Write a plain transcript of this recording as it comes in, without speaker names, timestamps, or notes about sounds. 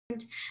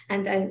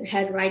and then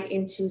head right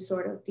into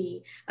sort of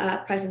the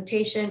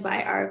presentation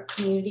by our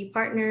community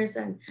partners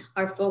and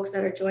our folks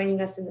that are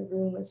joining us in the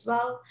room as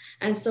well.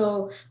 And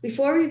so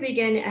before we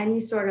begin any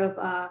sort of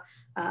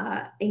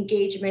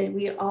engagement,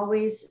 we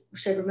always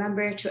should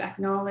remember to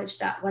acknowledge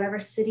that whatever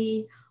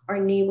city or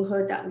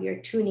neighborhood that we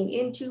are tuning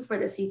into for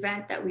this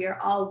event, that we are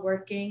all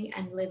working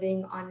and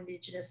living on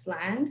Indigenous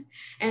land.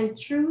 And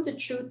through the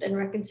Truth and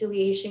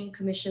Reconciliation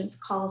Commission's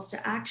calls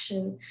to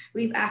action,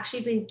 we've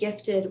actually been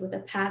gifted with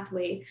a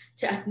pathway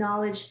to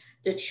acknowledge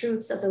the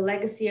truths of the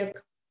legacy of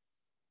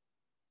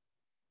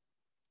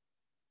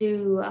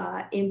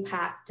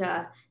impact,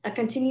 that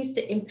continues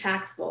to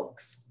impact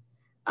folks,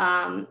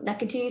 that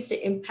continues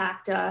to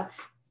impact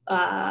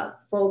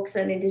folks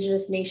and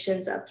Indigenous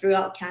nations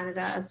throughout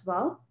Canada as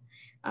well.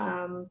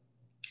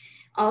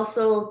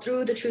 Also,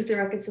 through the Truth and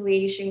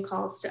Reconciliation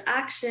calls to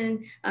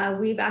action,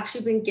 we've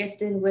actually been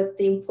gifted with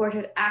the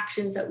important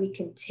actions that we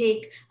can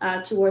take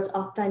towards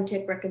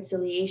authentic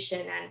reconciliation.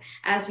 And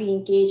as we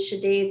engage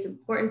today, it's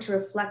important to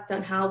reflect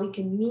on how we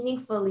can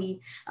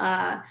meaningfully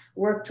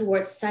work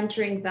towards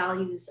centering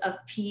values of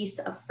peace,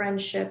 of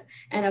friendship,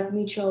 and of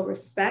mutual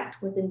respect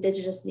with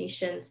Indigenous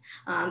nations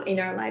in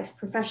our lives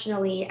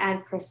professionally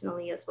and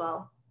personally as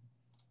well.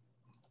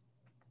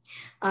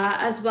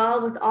 As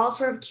well, with all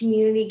sort of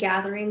community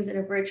gatherings in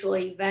a virtual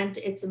event,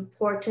 it's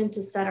important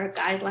to set our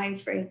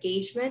guidelines for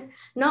engagement,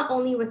 not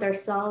only with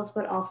ourselves,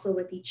 but also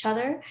with each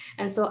other.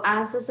 And so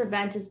as this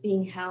event is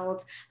being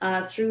held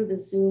through the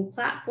Zoom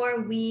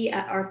platform, we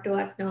at ARCDO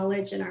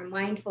acknowledge and are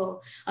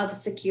mindful of the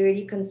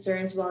security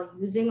concerns while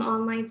using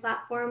online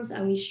platforms,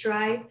 and we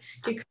strive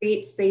to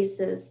create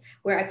spaces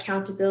where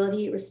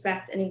accountability,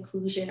 respect, and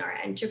inclusion are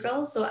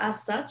integral. So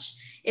as such,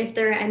 if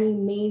there are any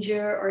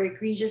major or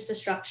egregious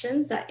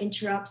disruptions that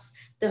interrupts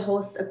the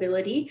host's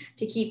ability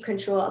to keep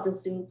control of the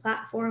Zoom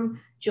platform,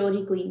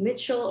 Jody Glee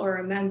Mitchell or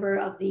a member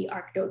of the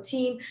ARCDO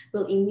team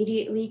will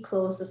immediately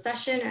close the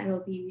session and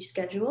will be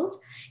rescheduled.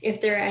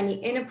 If there are any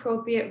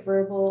inappropriate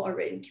verbal or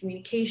written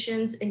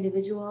communications,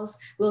 individuals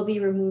will be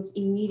removed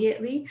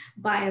immediately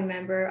by a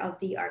member of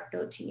the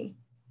ARCDO team.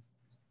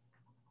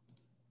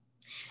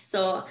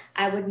 So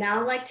I would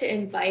now like to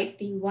invite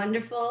the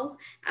wonderful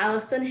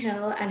Allison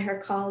Hill and her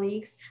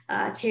colleagues,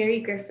 Terry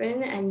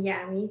Griffin and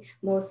Yami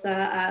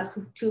Msosa,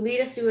 to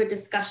lead us through a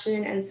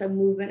discussion and some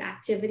movement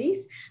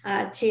activities.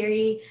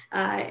 Terry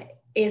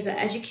is an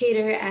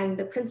educator and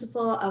the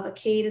principal of a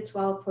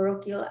K-12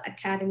 parochial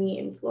academy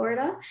in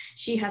Florida.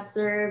 She has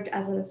served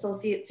as an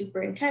associate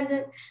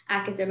superintendent,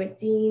 academic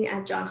dean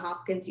at Johns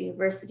Hopkins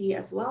University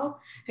as well.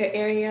 Her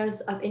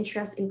areas of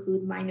interest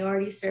include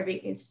minority serving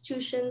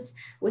institutions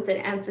with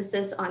an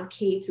emphasis on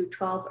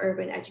K-12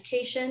 urban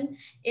education,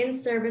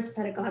 in-service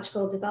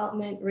pedagogical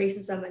development,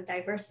 racism and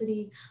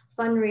diversity,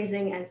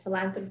 fundraising and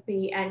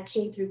philanthropy, and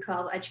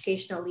K-12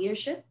 educational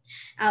leadership.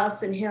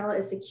 Allison Hill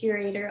is the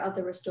curator of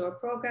the Restore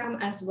program,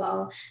 as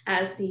well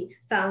as the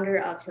founder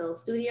of Hill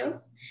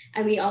Studio.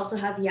 And we also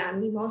have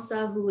Yami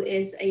Msosa, who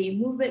is a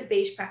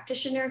movement-based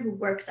practitioner who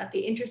works at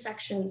the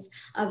intersections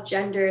of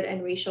gendered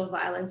and racial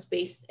violence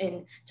based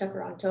in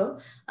Toronto.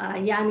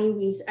 Yami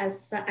weaves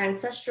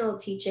ancestral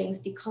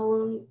teachings,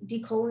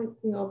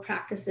 decolonial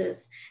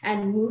practices,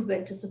 and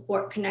movement to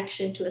support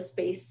connection to a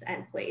space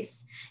and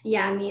place.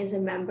 Yami is a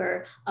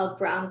member of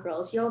Brown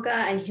Girls Yoga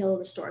and Hill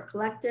Restore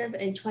Collective.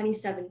 In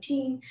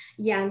 2017,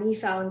 Yami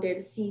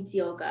founded Seeds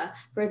Yoga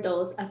for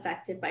those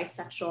affected by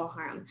sexual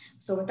harm.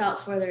 So without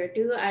further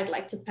ado, I'd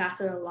like to pass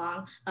it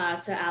along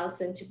to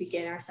Allison to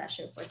begin our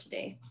session for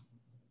today.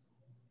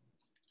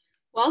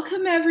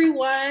 Welcome,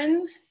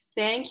 everyone.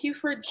 Thank you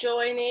for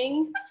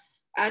joining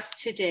us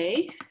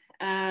today.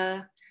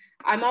 I'm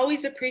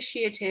always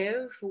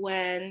appreciative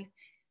when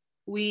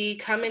we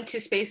come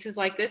into spaces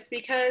like this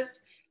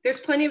because there's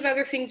plenty of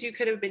other things you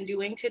could have been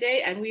doing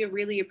today, and we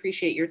really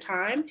appreciate your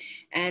time.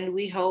 And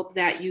we hope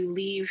that you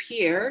leave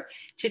here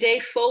today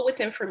full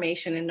with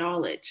information and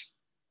knowledge.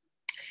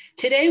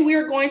 Today,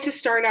 we're going to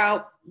start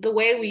out the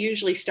way we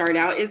usually start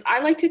out is I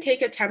like to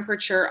take a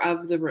temperature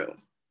of the room.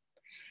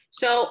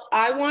 So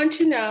I want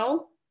to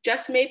know,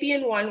 just maybe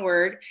in one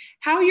word,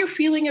 how you're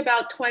feeling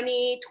about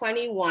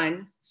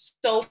 2021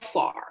 so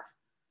far.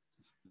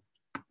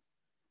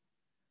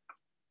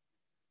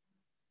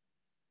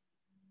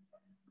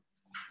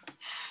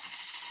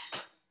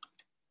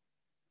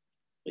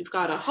 We've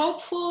got a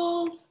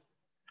hopeful.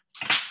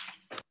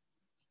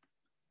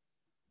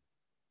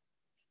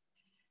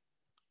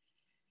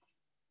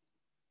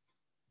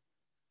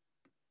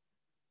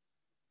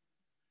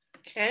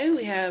 Okay,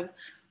 we have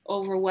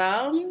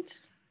overwhelmed,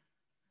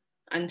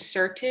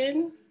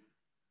 uncertain,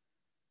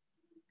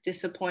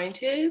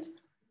 disappointed,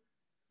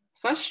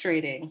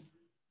 frustrating.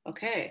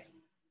 Okay.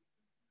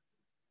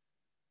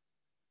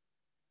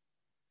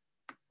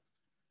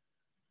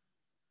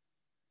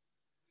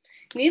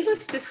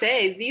 Needless to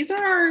say, these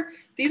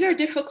are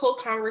difficult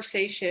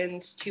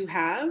conversations to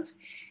have,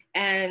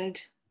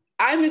 and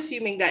I'm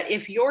assuming that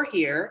if you're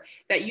here,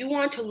 that you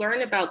want to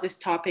learn about this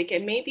topic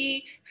and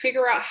maybe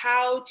figure out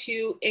how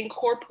to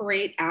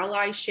incorporate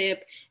allyship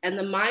and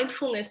the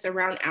mindfulness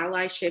around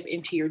allyship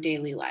into your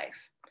daily life.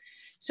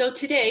 So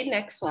today,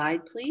 next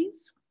slide,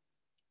 please.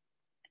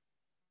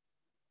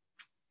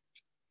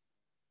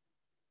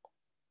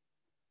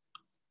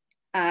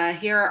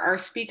 Here are our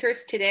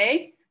speakers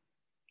today.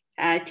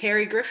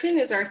 Terry Griffin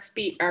is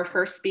our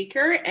first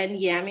speaker, and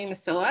Yami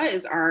Msosa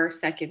is our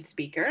second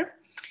speaker.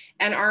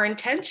 And our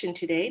intention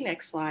today,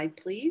 next slide,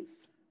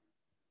 please,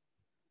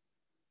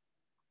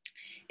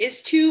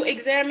 is to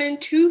examine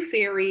two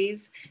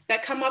theories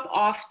that come up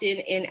often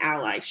in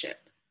allyship: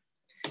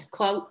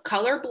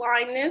 color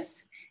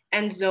blindness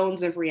and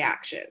zones of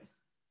reaction.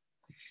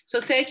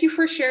 So thank you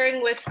for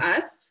sharing with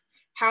us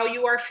how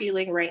you are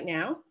feeling right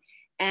now.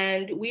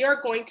 And I'm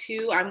going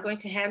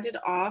to hand it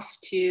off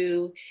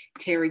to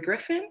Terry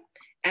Griffin,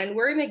 and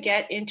we're going to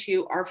get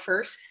into our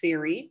first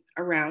theory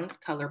around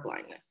color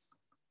blindness.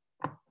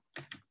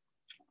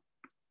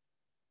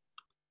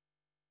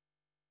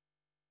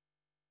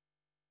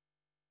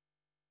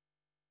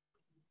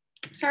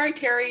 Sorry,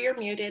 Terry, you're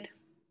muted.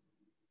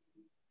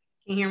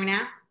 Can you hear me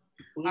now?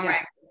 All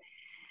right.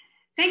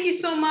 Thank you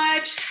so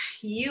much,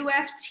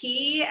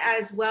 UFT,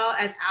 as well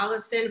as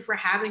Allison, for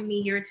having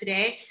me here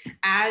today.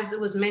 As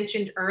was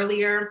mentioned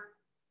earlier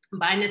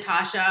by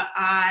Natasha,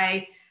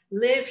 I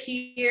live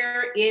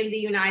here in the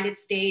United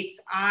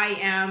States. I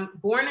am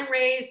born and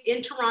raised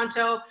in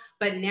Toronto,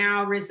 but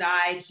now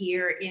reside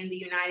here in the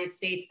United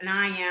States. And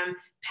I am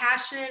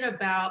passionate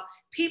about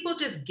people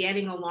just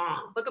getting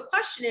along. But the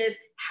question is,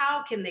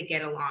 how can they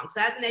get along?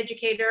 So as an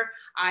educator,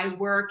 I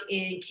work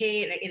in a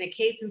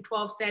K through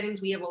 12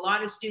 settings. We have a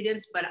lot of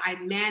students, but I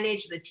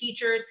manage the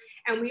teachers.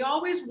 And we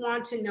always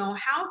want to know,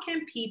 how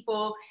can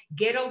people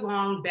get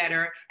along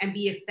better and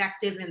be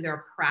effective in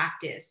their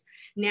practice?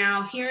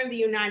 Now, here in the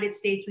United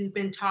States, we've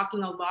been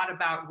talking a lot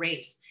about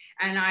race.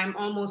 And I'm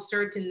almost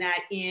certain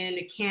that in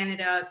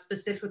Canada,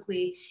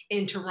 specifically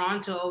in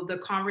Toronto, the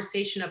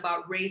conversation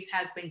about race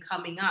has been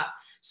coming up.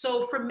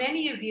 So for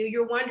many of you,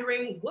 you're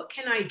wondering, what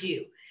can I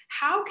do?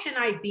 How can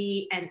I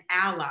be an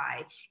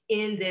ally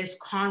in this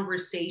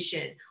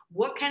conversation?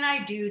 What can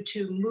I do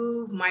to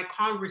move my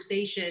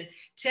conversation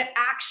to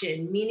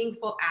action,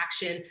 meaningful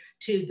action,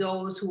 to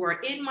those who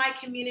are in my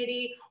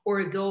community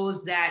or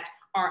those that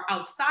are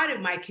outside of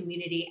my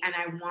community, and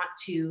I want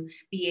to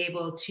be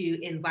able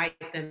to invite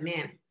them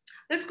in?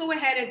 Let's go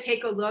ahead and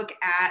take a look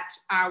at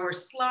our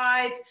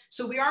slides.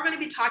 So we are going to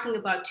be talking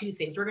about two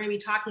things. We're going to be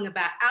talking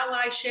about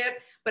allyship,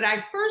 but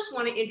I first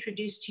want to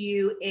introduce to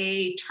you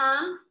a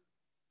term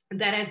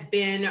that has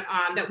been,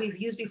 that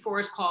we've used before.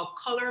 Is called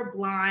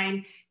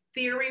colorblind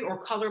theory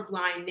or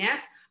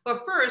colorblindness.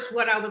 But first,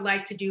 what I would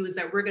like to do is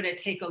that we're going to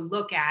take a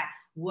look at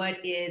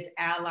what is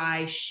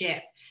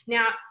allyship.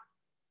 Now,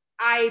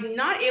 I'm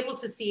not able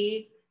to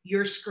see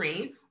your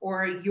screen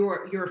or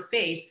your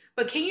face,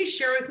 but can you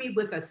share with me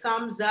with a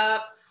thumbs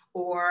up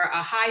or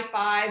a high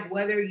five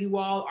whether you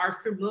all are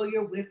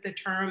familiar with the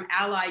term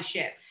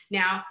allyship?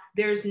 Now,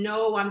 there's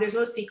no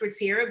secrets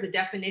here. The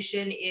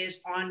definition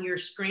is on your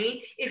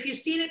screen. If you've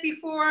seen it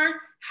before,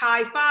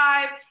 high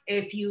five.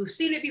 If you've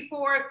seen it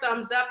before,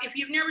 thumbs up. If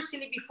you've never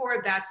seen it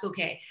before, that's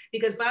okay.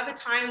 Because by the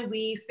time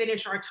we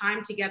finish our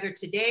time together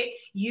today,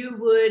 you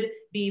would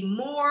be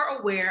more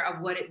aware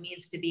of what it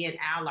means to be an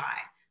ally.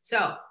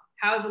 So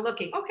how's it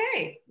looking?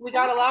 Okay. We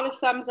got a lot of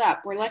thumbs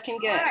up. We're looking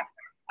good. Right.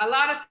 A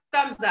lot of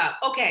thumbs up.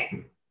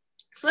 Okay.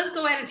 So let's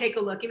go ahead and take a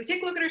look. If you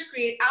take a look at our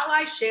screen,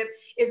 allyship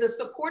is a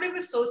supportive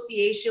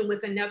association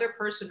with another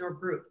person or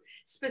group.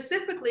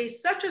 Specifically,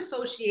 such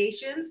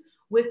associations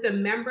with the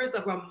members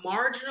of a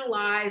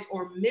marginalized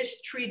or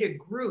mistreated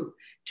group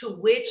to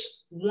which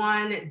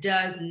one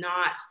does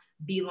not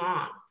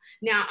belong.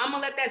 Now, I'm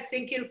gonna let that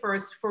sink in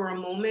first for a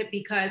moment,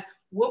 because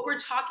what we're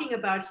talking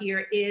about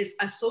here is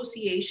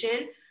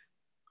association,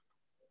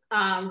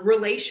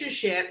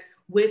 relationship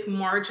with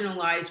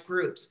marginalized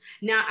groups.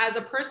 Now, as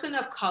a person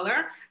of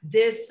color,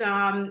 this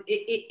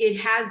it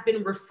has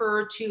been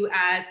referred to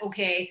as,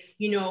 okay,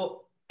 you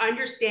know,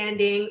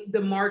 understanding the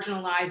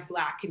marginalized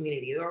Black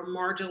community or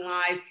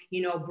marginalized,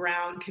 you know,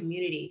 brown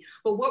community.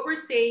 But what we're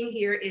saying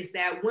here is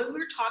that when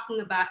we're talking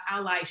about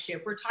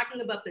allyship, we're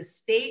talking about the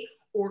state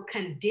or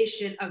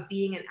condition of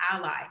being an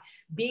ally,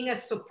 being a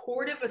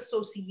supportive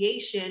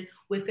association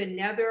with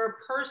another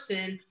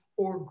person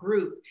or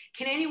group.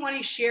 Can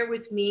anyone share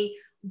with me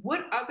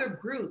what other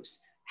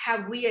groups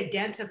have we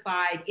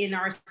identified in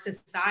our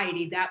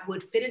society that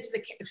would fit into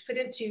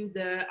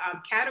the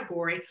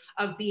category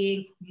of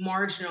being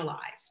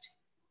marginalized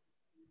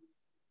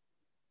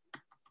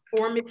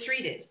or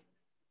mistreated?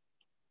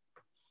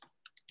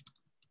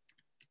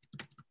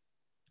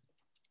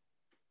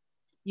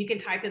 You can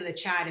type in the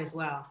chat as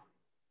well.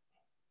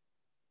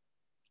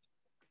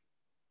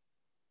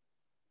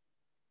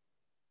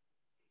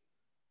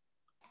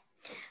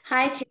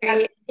 Hi,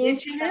 Terry.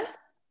 Indigenous?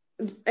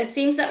 it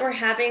seems that we're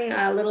having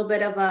a little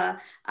bit of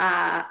a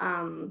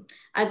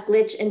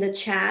glitch in the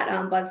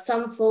chat, but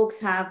some folks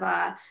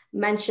have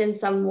mentioned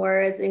some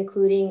words,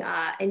 including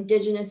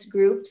indigenous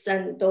groups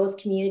and those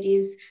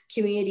communities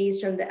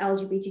from the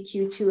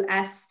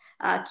LGBTQ2S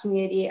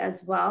community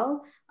as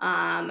well.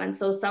 And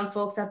so some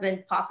folks have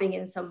been popping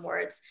in some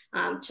words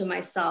to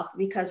myself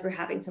because we're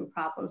having some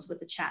problems with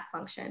the chat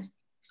function.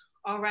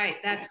 All right,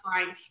 that's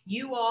fine.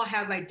 You all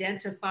have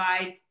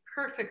identified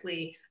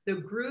perfectly the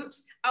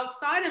groups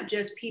outside of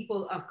just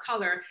people of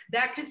color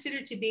that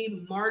considered to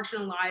be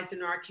marginalized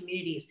in our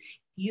communities.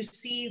 You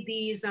see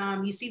these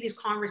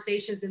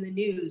conversations in the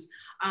news.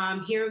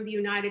 Here in the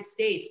United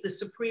States, the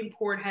Supreme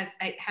Court has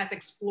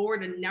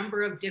explored a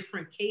number of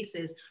different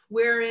cases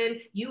wherein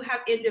you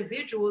have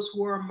individuals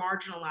who are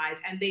marginalized,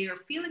 and they are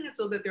feeling as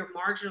though that they're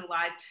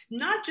marginalized,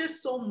 not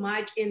just so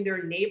much in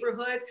their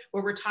neighborhoods,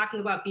 where we're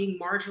talking about being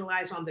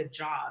marginalized on the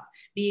job,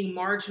 being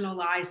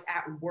marginalized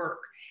at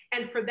work.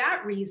 And for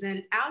that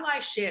reason,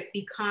 allyship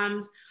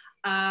becomes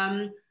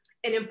an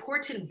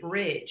important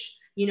bridge,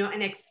 you know,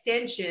 an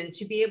extension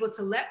to be able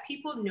to let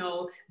people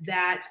know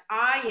that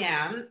I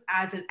am,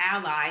 as an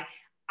ally,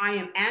 I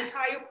am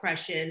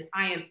anti-oppression,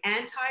 I am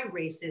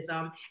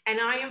anti-racism,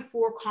 and I am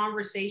for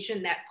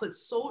conversation that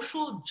puts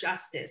social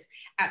justice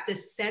at the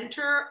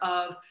center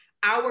of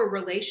our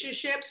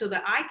relationship, so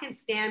that I can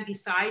stand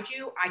beside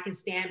you, I can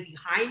stand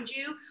behind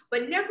you,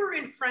 but never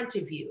in front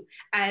of you,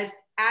 as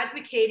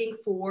advocating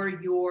for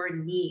your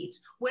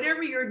needs,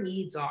 whatever your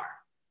needs are.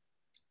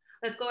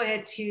 Let's go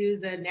ahead to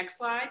the next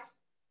slide.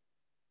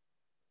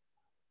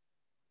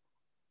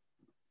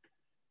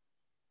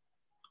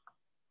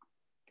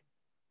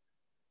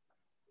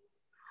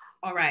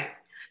 All right.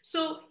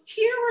 So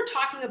here we're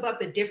talking about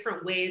the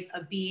different ways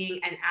of being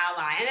an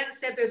ally. And as I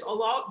said, there's a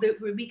lot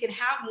that we can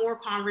have more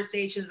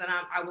conversations, and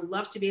I would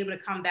love to be able to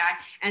come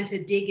back and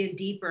to dig in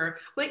deeper.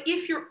 But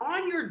if you're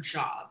on your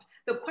job,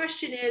 the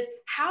question is,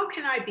 how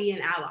can I be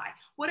an ally?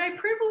 What I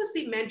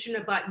previously mentioned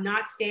about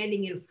not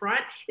standing in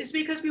front is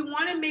because we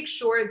want to make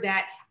sure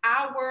that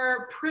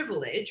our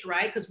privilege,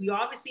 right? Because we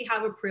obviously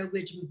have a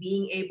privilege in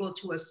being able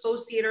to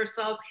associate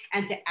ourselves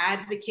and to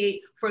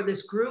advocate for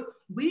this group.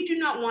 We do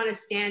not want to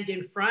stand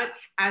in front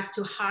as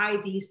to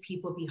hide these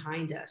people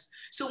behind us.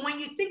 So when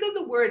you think of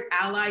the word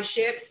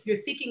allyship,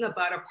 you're thinking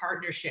about a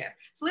partnership.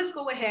 So let's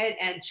go ahead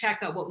and check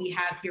out what we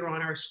have here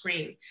on our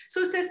screen.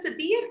 So it says to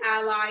be an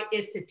ally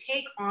is to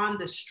take on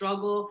the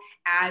struggle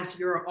as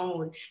your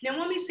own. Now,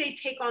 when we say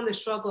take on the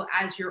struggle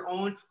as your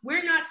own,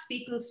 we're not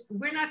speaking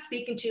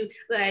to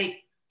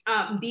like,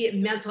 be it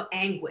mental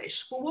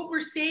anguish. But what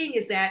we're saying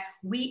is that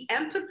we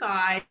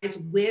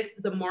empathize with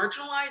the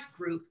marginalized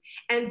group,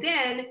 and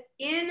then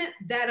in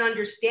that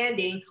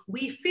understanding,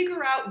 we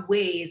figure out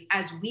ways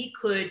as we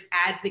could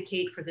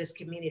advocate for this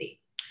community.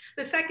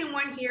 The second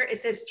one here, it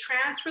says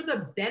transfer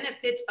the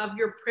benefits of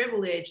your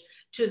privilege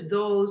to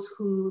those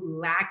who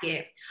lack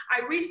it.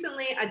 I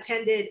recently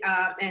attended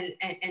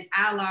an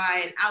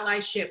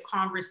allyship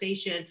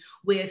conversation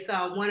with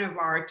one of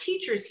our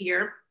teachers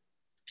here.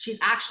 She's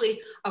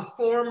actually a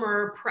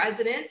former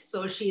president,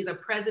 so she's a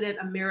president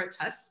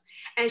emeritus.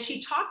 And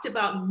she talked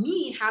about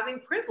me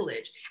having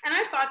privilege. And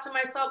I thought to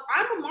myself,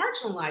 I'm a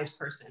marginalized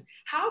person.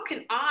 How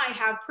can I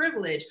have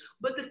privilege?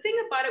 But the thing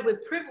about it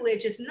with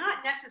privilege is not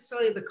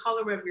necessarily the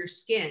color of your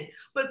skin,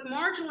 but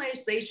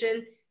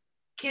marginalization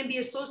can be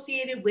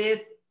associated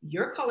with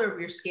your color of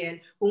your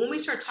skin. But when we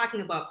start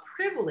talking about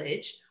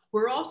privilege,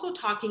 we're also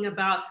talking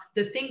about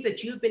the things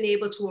that you've been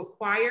able to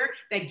acquire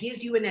that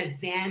gives you an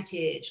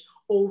advantage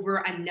over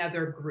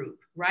another group,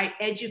 right?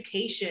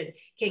 Education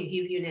can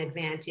give you an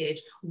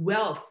advantage.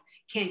 Wealth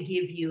can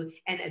give you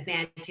an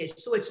advantage.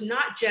 So it's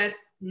not just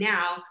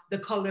now the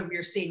color of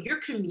your skin, your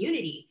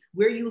community,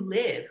 where you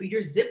live,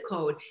 your zip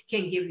code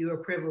can give you a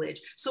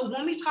privilege. So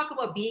when we talk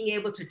about being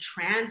able to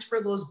transfer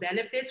those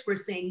benefits, we're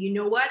saying, you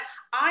know what?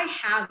 I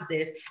have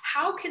this.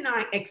 How can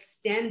I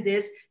extend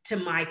this to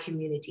my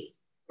community?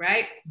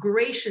 Right?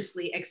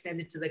 Graciously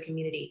extended to the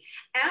community.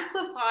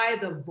 Amplify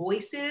the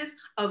voices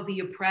of the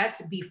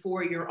oppressed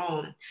before your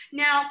own.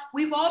 Now,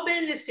 we've all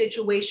been in a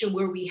situation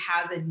where we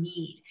have a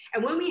need.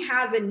 And when we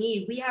have a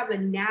need, we have a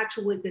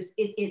natural, this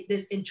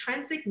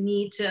intrinsic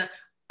need to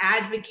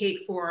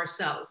advocate for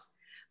ourselves.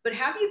 But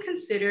have you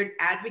considered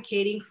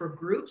advocating for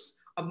groups,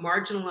 a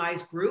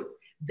marginalized group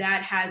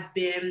that has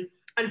been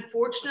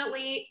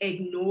unfortunately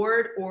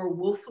ignored or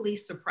willfully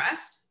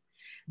suppressed?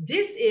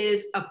 This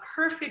is a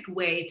perfect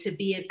way to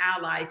be an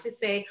ally, to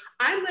say,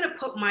 I'm going to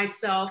put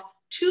myself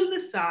to the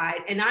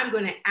side and I'm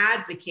going to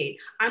advocate.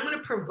 I'm going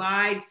to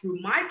provide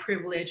through my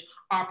privilege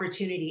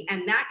opportunity,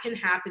 and that can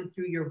happen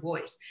through your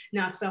voice.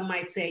 Now, some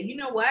might say, you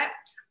know what?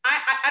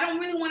 I don't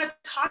really want to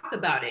talk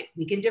about it.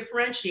 We can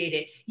differentiate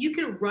it. You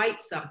can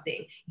write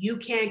something. You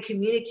can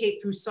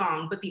communicate through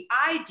song. But the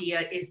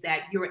idea is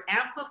that you're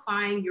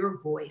amplifying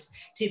your voice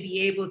to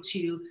be able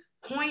to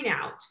point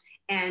out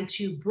and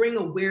to bring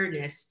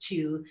awareness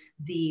to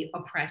the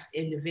oppressed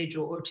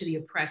individual or to the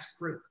oppressed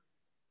group.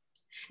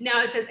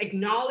 Now it says,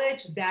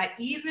 acknowledge that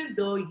even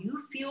though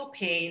you feel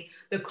pain,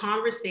 the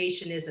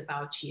conversation is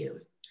about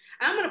you.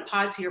 And I'm going to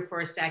pause here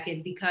for a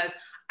second because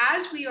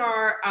as we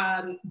are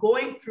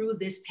going through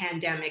this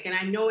pandemic, and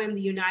I know in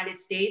the United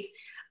States,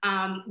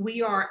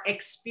 we are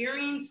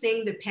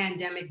experiencing the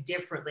pandemic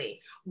differently.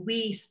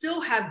 We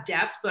still have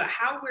deaths, but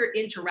how we're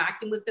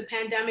interacting with the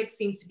pandemic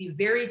seems to be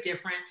very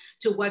different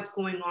to what's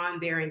going on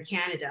there in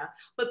Canada.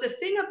 But the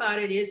thing about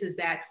it is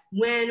that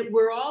when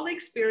we're all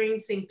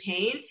experiencing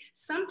pain,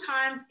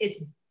 sometimes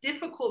it's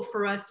difficult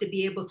for us to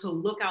be able to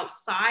look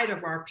outside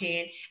of our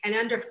pain and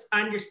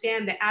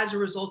understand that as a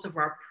result of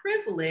our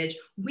privilege,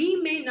 we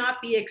may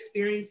not be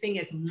experiencing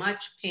as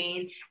much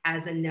pain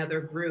as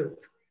another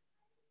group.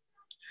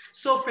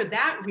 So for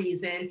that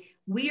reason,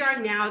 we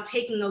are now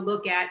taking a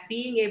look at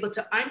being able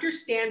to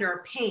understand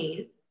our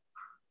pain,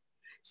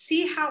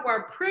 see how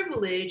our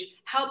privilege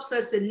helps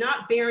us in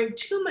not bearing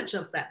too much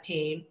of that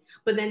pain,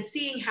 but then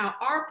seeing how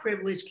our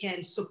privilege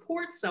can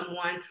support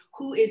someone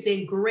who is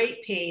in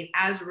great pain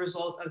as a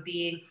result of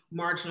being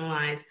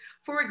marginalized.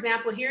 For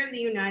example, here in the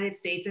United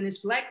States, and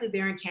it's likely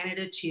there in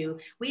Canada too,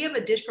 we have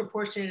a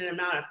disproportionate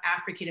amount of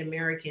African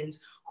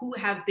Americans who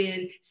have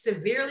been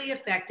severely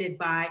affected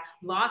by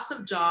loss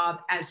of job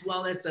as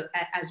well as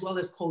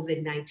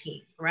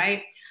COVID-19,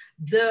 right?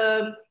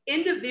 The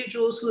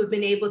individuals who have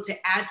been able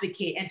to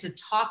advocate and to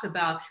talk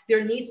about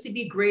there needs to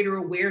be greater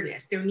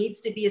awareness, there needs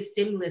to be a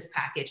stimulus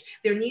package,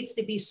 there needs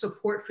to be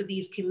support for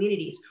these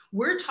communities.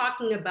 We're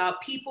talking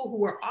about people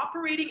who are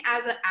operating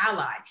as an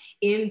ally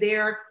in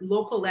their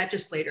local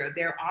legislature,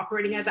 they're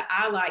operating as an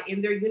ally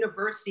in their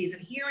universities.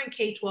 And here in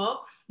K-12,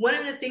 one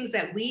of the things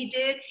that we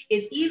did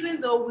is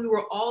even though we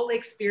were all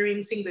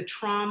experiencing the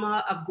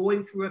trauma of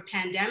going through a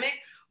pandemic,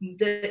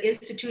 the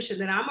institution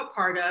that I'm a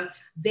part of,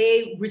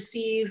 they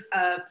receive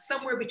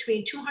somewhere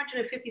between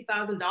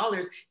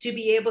 $250,000 to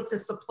be able to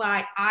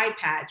supply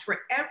iPads for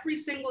every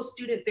single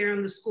student there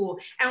in the school.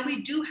 And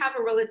we do have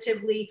a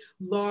relatively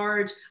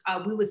large,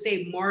 we would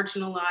say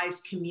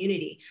marginalized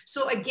community.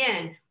 So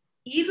again,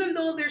 even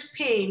though there's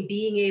pain,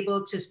 being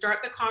able to start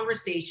the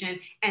conversation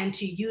and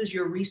to use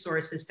your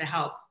resources to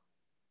help.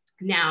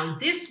 Now,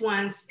 this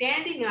one,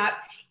 standing up,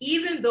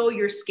 even though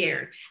you're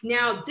scared.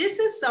 Now, this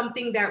is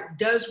something that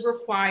does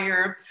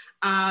require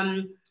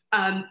kind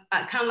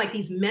of like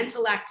these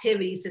mental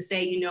activities to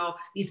say, you know,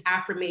 these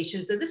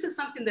affirmations. So this is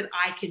something that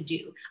I can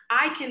do.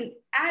 I can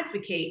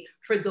advocate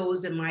for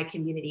those in my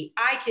community.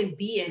 I can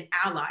be an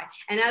ally.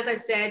 And as I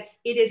said,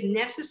 it is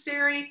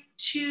necessary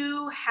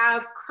to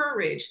have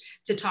courage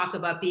to talk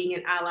about being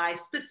an ally,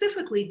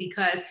 specifically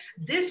because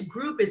this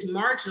group is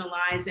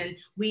marginalized, and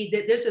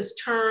there's this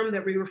term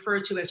that we refer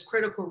to as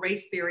critical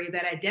race theory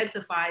that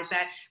identifies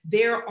that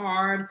there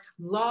are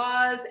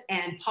laws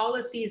and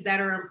policies that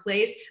are in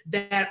place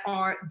that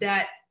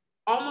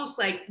almost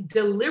like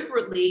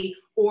deliberately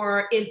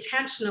or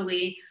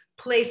intentionally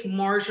place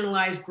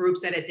marginalized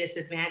groups at a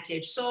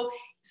disadvantage. So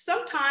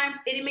sometimes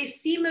it may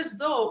seem as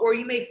though, or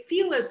you may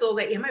feel as though,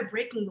 like, am I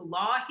breaking the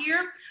law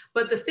here?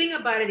 But the thing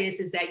about it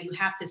is that you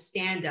have to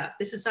stand up.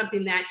 This is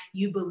something that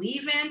you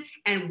believe in,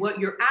 and what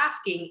you're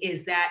asking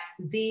is that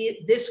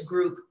this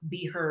group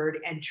be heard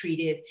and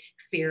treated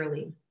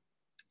fairly.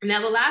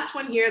 Now, the last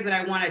one here that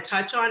I want to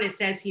touch on, it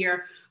says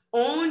here,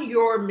 own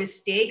your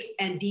mistakes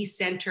and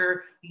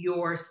decenter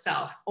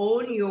yourself.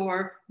 Own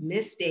your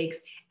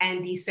mistakes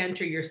and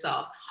decenter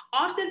yourself.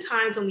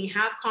 Oftentimes when we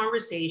have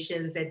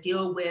conversations that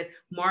deal with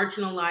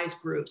marginalized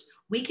groups,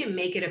 we can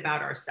make it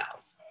about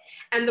ourselves.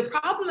 And the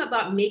problem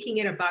about making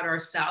it about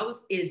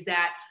ourselves is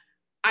that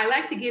I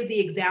like to give the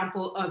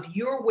example of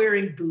you're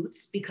wearing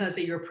boots because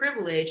of your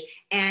privilege,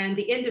 and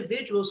the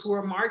individuals who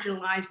are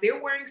marginalized,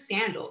 they're wearing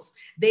sandals.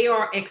 They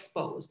are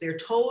exposed, their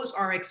toes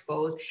are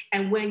exposed.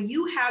 And when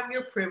you have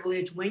your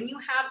privilege, when you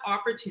have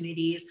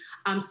opportunities,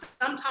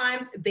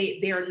 sometimes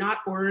they are not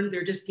earned,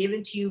 they're just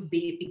given to you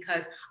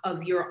because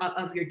of your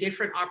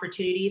different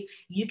opportunities.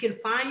 You can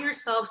find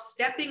yourself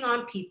stepping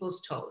on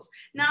people's toes.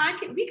 Now,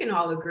 we can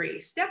all agree,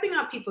 stepping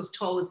on people's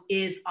toes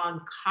is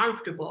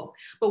uncomfortable,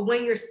 but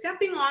when you're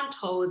stepping on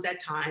toes,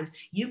 at times,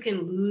 you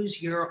can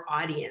lose your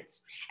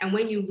audience. And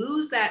when you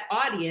lose that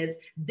audience,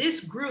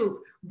 this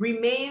group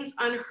remains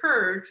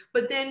unheard,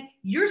 but then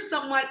you're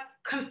somewhat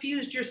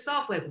confused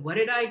yourself, like, what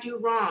did I do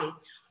wrong?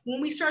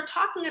 When we start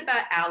talking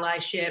about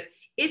allyship,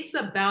 it's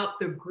about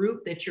the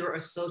group that you're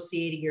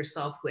associating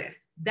yourself with.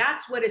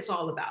 That's what it's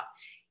all about.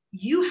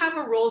 You have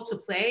a role to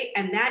play,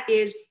 and that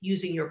is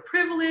using your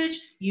privilege,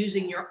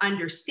 using your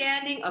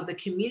understanding of the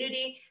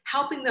community,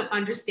 helping them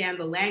understand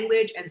the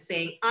language and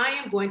saying, I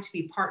am going to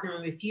be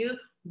partnering with you.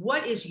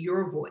 What is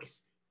your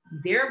voice?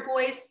 Their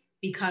voice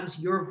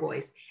becomes your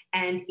voice.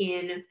 And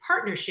in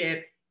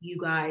partnership, you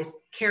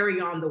guys carry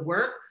on the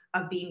work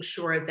of being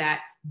sure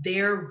that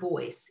their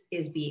voice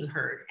is being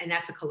heard. And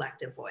that's a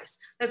collective voice.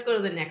 Let's go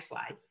to the next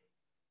slide.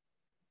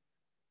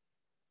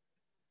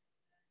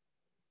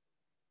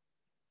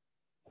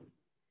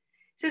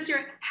 Says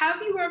here,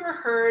 have you ever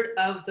heard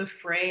of the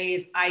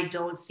phrase, I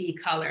don't see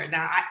color?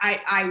 Now,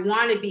 I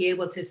want to be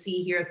able to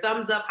see here,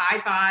 thumbs up, high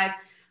five,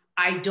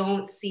 I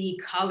don't see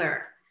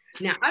color.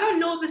 Now, I don't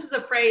know if this is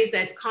a phrase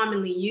that's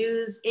commonly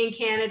used in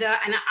Canada.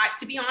 And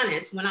to be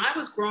honest, when I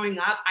was growing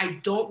up, I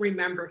don't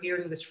remember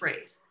hearing this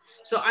phrase.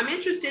 So I'm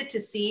interested to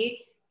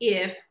see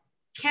if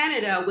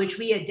Canada, which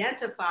we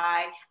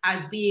identify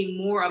as being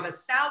more of a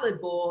salad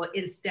bowl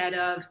instead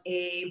of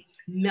a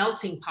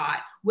melting pot,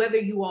 whether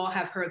you all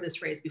have heard this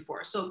phrase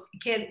before. So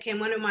can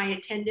one of my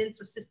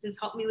attendance assistants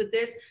help me with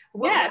this?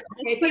 Yes,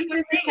 let's put it in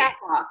the chat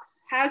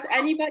box. Has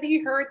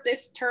anybody heard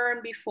this term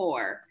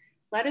before?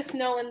 Let us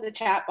know in the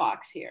chat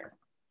box here.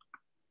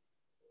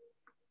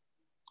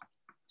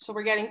 So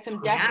we're getting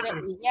some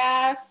definitely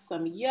yes,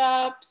 some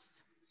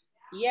yups,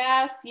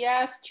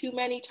 yes, too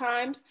many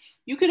times.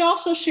 You could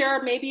also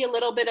share maybe a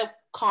little bit of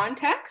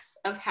context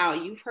of how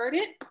you've heard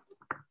it.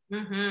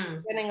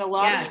 Getting a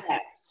lot of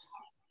yes.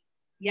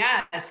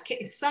 Yes,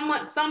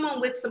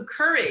 someone with some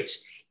courage.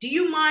 Do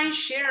you mind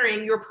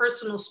sharing your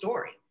personal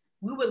story?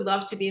 We would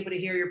love to be able to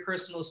hear your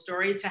personal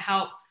story to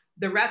help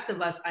the rest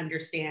of us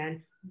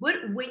understand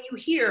when you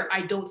hear,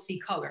 I don't see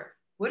color,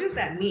 what does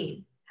that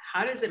mean?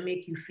 How does it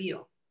make you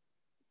feel?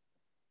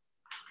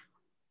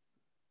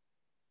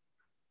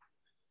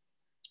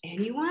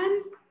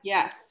 Anyone?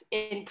 Yes,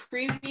 in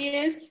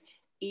previous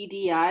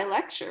EDI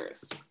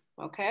lectures,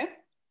 okay?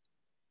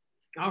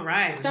 All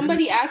right.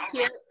 Somebody asked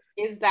here,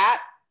 is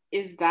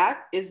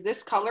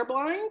this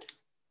colorblind?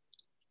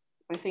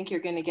 I think you're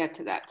gonna get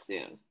to that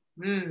soon.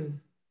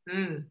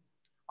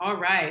 All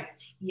right,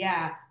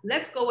 yeah,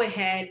 let's go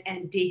ahead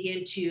and dig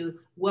into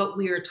what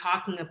we are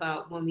talking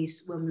about when we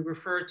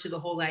refer to the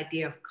whole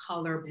idea of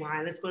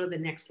colorblind. Let's go to the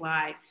next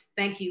slide.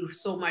 Thank you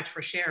so much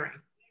for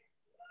sharing.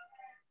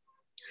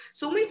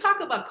 So when we talk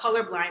about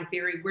colorblind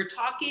theory,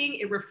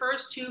 it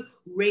refers to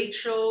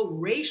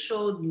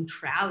racial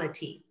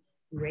neutrality.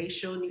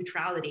 Racial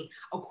neutrality.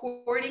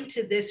 According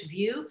to this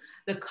view,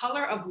 the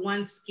color of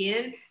one's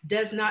skin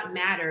does not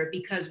matter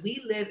because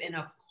we live in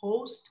a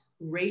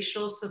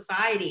post-racial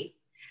society.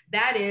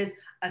 That is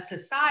a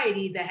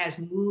society that has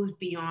moved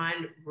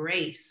beyond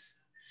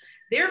race.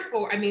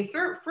 Therefore,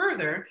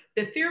 further,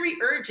 the theory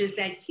urges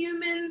that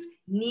humans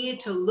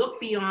need to look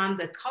beyond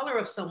the color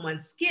of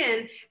someone's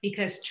skin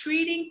because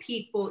treating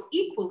people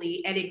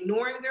equally and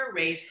ignoring their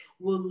race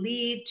will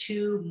lead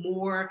to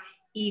more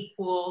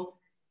equal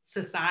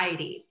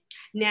society.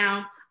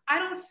 Now, I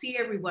don't see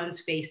everyone's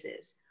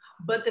faces,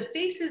 but the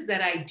faces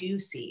that I do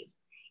see,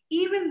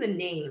 even the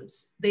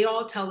names, they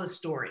all tell a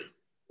story,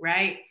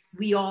 right?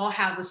 We all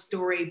have a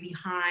story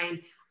behind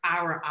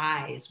our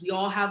eyes. We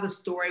all have a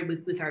story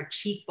with our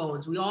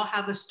cheekbones. We all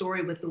have a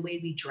story with the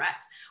way we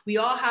dress. We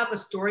all have a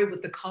story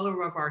with the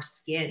color of our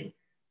skin.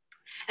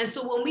 And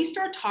so when we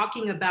start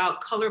talking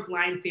about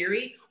colorblind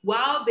theory,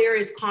 while there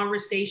is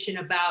conversation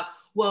about,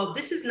 well,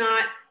 this is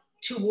not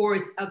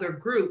towards other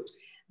groups,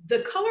 the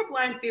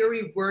colorblind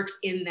theory works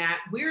in that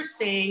we're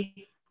saying,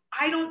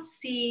 I don't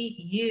see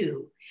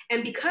you.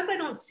 And because I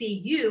don't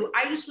see you,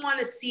 I just want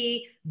to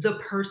see the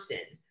person,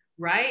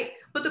 right?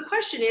 But the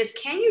question is,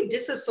 can you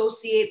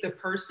disassociate the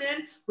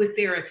person with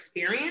their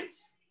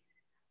experience?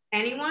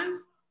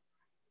 Anyone?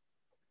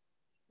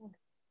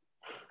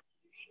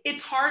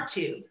 It's hard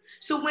to.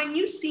 So when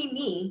you see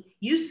me,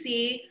 you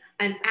see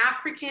an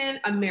African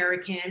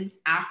American,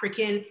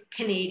 African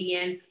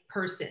Canadian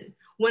person.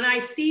 When I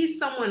see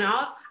someone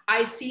else,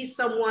 I see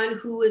someone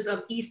who is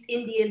of East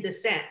Indian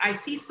descent. I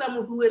see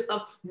someone who is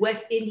of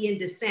West Indian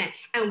descent.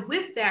 And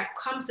with that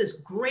comes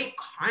this great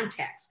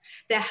context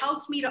that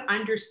helps me to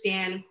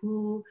understand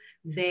who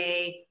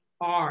they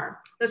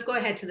are. Let's go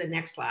ahead to the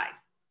next slide.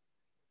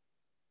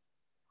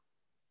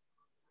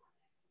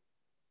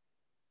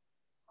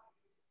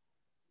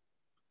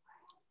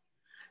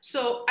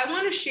 So I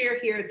want to share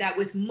here that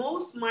with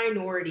most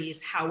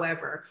minorities,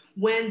 however,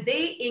 when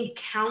they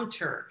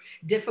encounter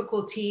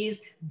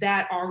difficulties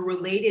that are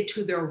related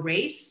to their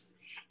race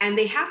and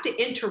they have to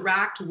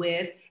interact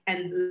with,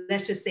 and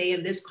let's just say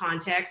in this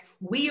context,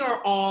 we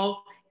are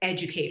all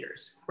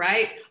educators,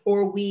 right?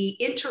 Or we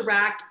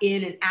interact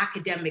in an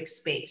academic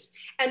space.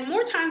 And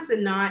more times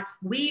than not,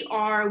 we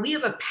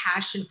have a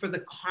passion for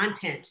the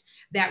content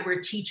that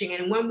we're teaching.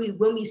 And when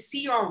we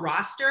see our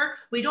roster,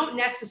 we don't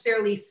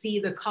necessarily see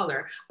the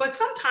color, but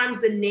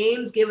sometimes the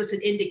names give us an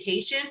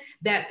indication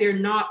that they're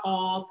not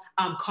all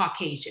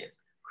Caucasian,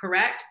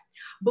 correct?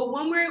 But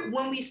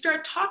when we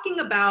start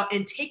talking about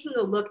and taking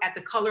a look at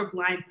the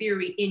colorblind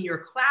theory in your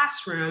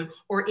classroom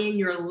or in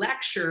your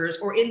lectures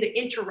or in the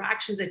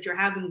interactions that you're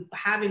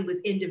having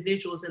with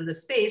individuals in the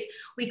space,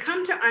 we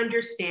come to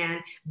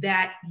understand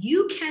that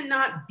you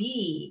cannot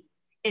be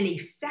an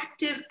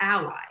effective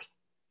ally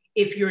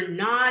if you're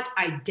not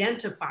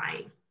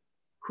identifying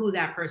who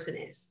that person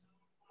is.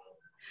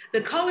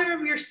 The color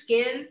of your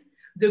skin,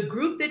 the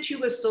group that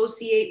you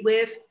associate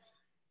with,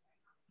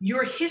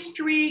 your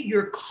history,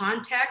 your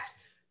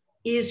context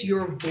is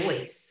your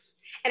voice.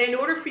 And in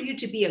order for you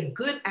to be a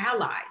good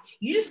ally,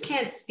 you just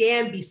can't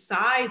stand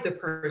beside the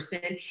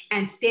person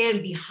and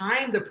stand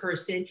behind the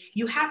person.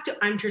 You have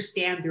to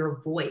understand their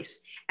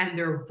voice, and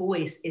their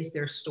voice is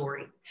their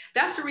story.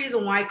 That's the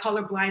reason why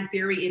colorblind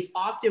theory is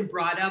often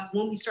brought up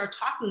when we start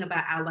talking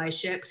about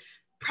allyship.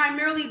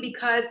 primarily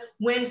because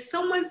when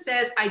someone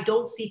says, I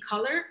don't see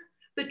color,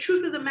 the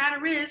truth of the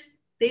matter is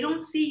they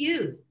don't see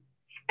you.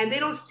 And they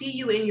don't see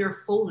you in your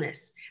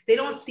fullness. They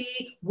don't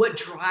see what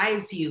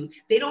drives you.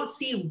 They don't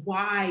see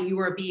why you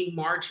are being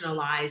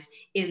marginalized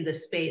in the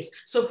space.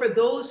 So for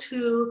those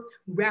who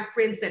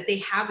reference that they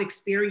have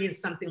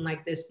experienced something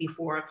like this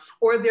before,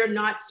 or they're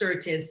not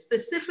certain,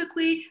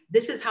 specifically,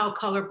 this is how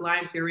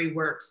colorblind theory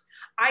works.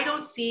 I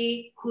don't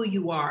see who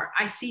you are.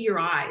 I see your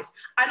eyes.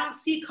 I don't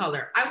see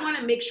color. I want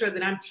to make sure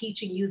that I'm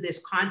teaching you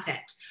this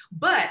context.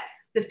 But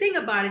the thing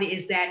about it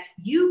is that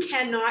you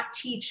cannot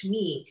teach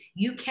me,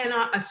 you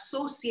cannot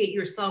associate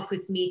yourself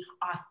with me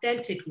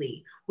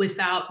authentically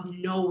without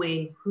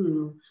knowing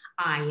who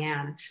I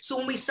am. So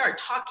when we start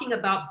talking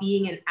about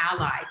being an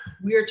ally,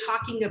 we are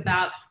talking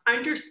about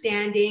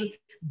understanding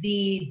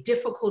the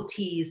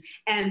difficulties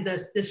and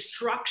the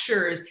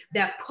structures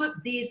that put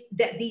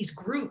these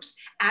groups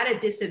at a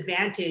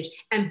disadvantage,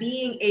 and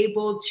being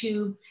able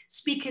to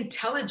speak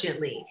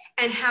intelligently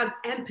and have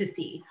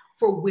empathy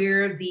for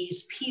where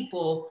these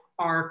people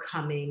are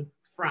coming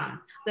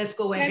from. Let's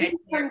go ahead. Getting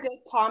some good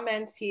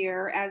comments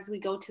here as we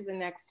go to the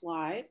next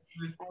slide.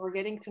 We're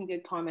getting some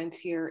good comments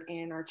here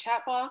in our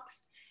chat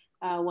box.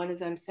 One of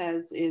them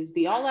says, is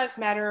the All Lives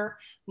Matter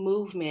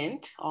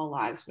movement, All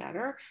Lives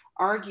Matter,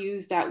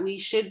 argues that we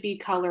should be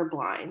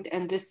colorblind,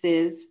 and this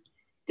is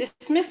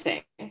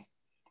dismissing.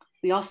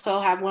 We also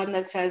have one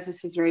that says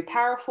this is very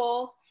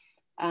powerful.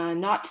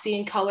 Not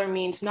seeing color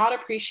means not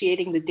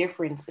appreciating the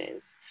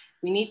differences.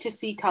 We need to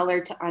see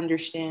color to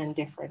understand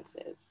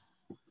differences.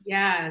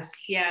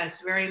 Yes,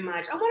 yes, very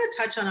much. I want to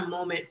touch on a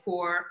moment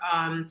for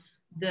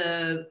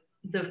the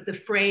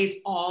phrase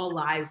all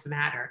lives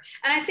matter.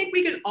 And I think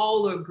we can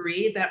all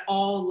agree that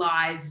all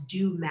lives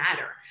do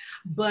matter.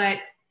 But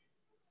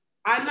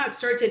I'm not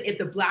certain if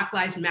the Black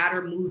Lives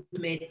Matter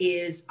movement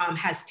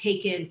has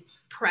taken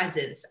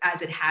presence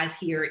as it has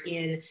here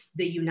in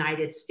the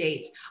United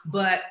States.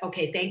 But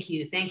okay, thank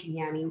you,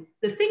 Yami.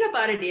 The thing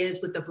about it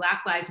is with the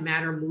Black Lives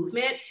Matter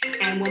movement,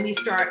 and when we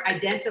start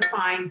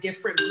identifying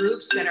different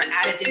groups that are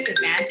at a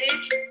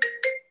disadvantage,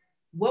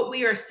 what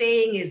we are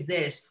saying is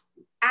this: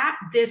 at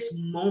this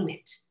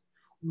moment,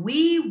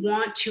 we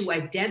want to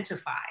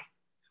identify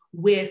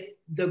with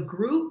the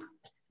group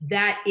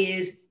that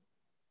is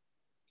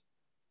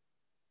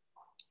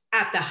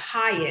at the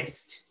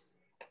highest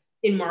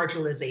in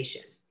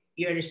marginalization.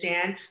 You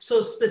understand?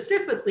 So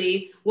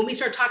specifically, when we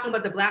start talking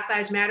about the Black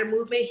Lives Matter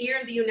movement here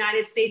in the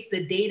United States,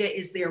 the data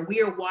is there. We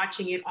are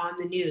watching it on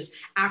the news.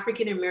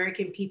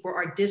 African-American people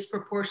are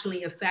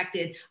disproportionately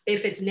affected.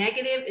 If it's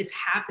negative, it's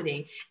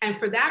happening. And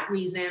for that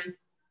reason,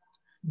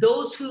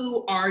 those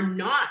who are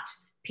not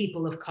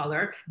people of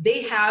color,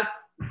 they have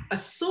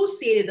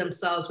associated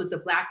themselves with the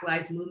Black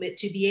Lives Movement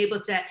to be able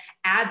to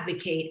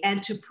advocate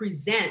and to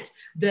present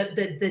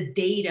the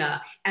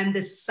data and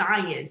the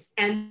science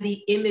and the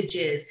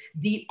images,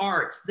 the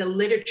arts, the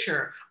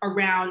literature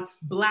around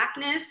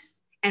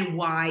Blackness and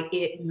why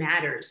it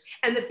matters.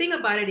 And the thing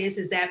about it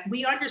is that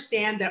we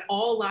understand that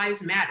all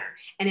lives matter,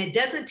 and it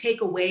doesn't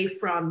take away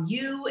from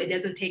you, it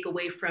doesn't take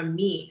away from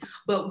me,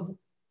 but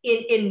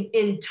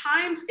in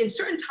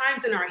certain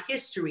times in our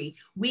history,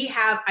 we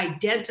have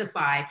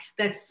identified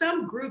that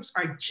some groups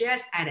are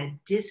just at a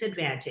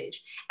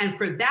disadvantage. And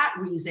for that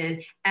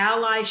reason,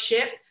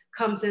 allyship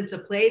comes into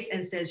place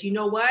and says, you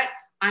know what?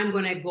 I'm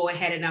going to go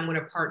ahead and I'm going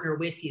to partner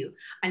with you.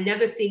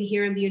 Another thing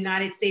here in the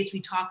United States, we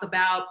talk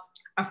about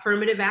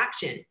affirmative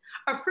action.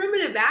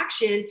 Affirmative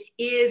action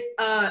is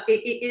I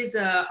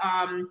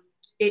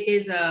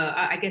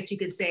guess you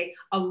could say,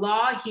 a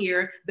law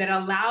here that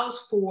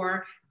allows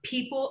for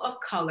people of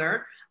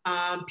color,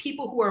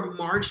 people who are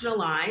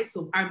marginalized,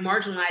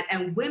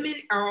 and women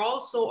are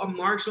also a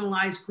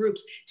marginalized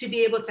groups to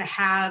be able to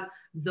have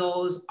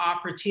those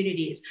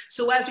opportunities.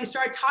 So as we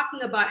start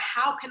talking about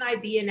how can I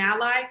be an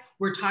ally,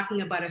 we're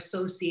talking about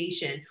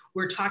association.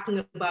 We're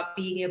talking about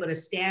being able to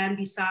stand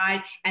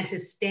beside and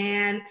to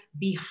stand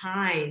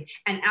behind.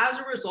 And as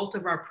a result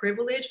of our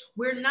privilege,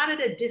 we're not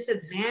at a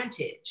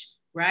disadvantage.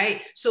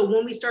 Right? So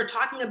when we start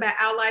talking about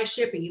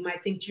allyship, and you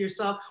might think to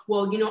yourself,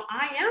 well, you know,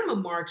 I am a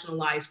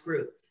marginalized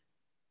group.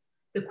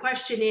 The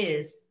question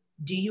is,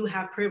 do you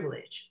have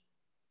privilege?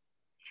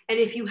 And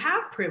if you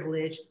have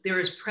privilege, there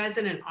is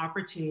present an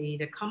opportunity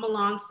to come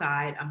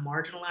alongside a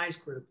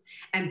marginalized group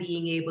and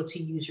being able to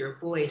use your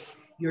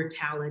voice, your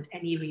talent,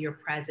 and even your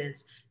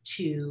presence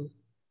to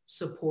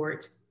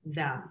support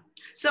them.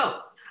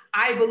 So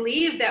I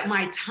believe that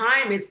my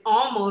time is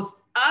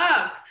almost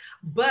up.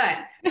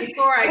 But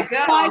before I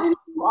go,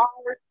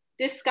 our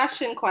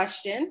discussion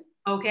question.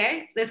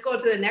 Okay, let's go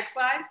to the next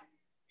slide.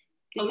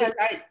 Because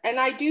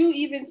I do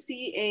even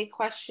see a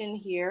question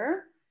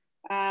here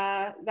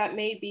that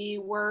may be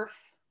worth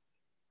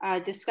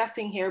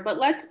discussing here. But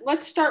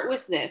let's start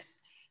with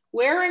this.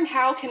 Where and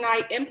how can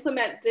I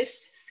implement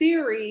this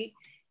theory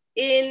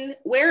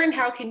where and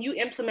how can you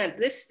implement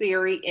this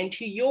theory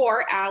into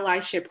your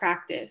allyship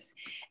practice?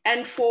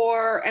 And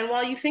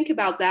while you think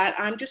about that,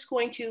 I'm just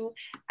going to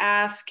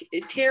ask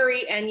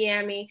Terry and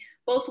Yami,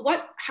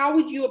 how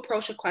would you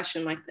approach a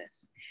question like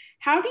this?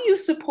 How do you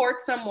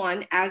support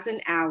someone as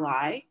an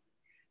ally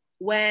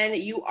when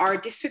you are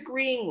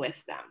disagreeing with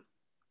them?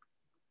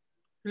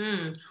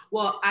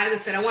 Well, as I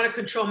said, I want to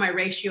control my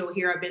ratio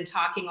here. I've been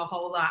talking a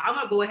whole lot. I'm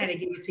going to go ahead and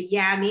give it to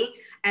Yami,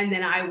 and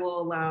then I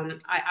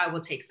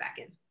will take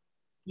second.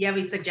 You have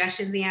any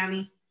suggestions,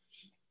 Yami?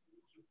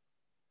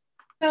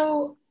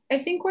 So I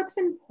think what's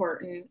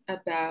important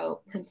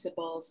about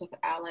principles of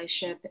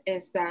allyship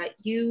is that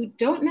you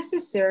don't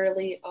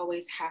necessarily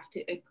always have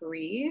to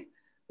agree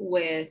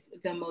with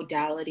the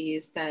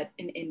modalities that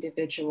an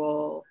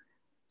individual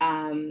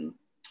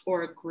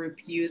or a group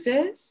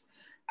uses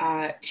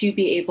to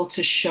be able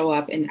to show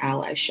up in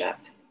allyship.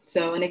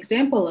 So an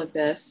example of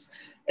this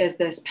is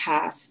this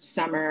past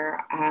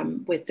summer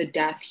with the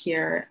death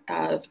here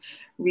of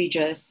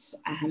Regis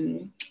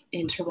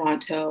in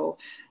Toronto,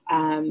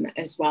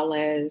 as well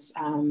as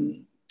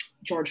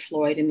George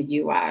Floyd in the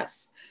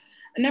US.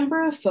 A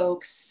number of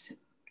folks,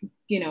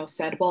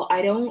 said, well,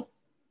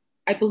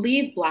 I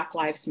believe Black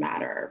Lives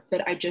Matter,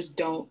 but I just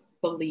don't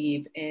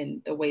believe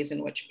in the ways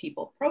in which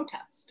people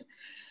protest.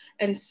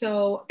 And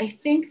so I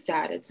think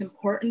that it's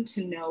important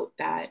to note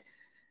that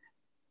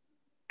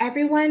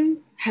everyone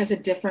has a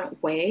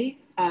different way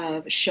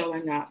of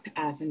showing up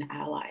as an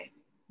ally.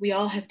 We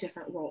all have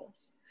different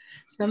roles.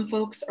 Some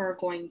folks are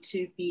going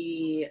to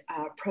be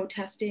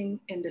protesting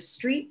in the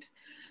street.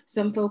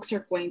 Some folks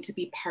are going to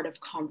be part of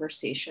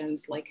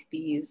conversations like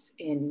these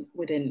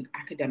within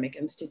academic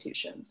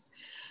institutions.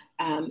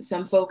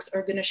 Some folks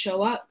are going to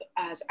show up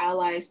as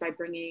allies by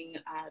bringing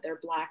their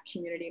Black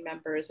community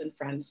members and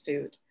friends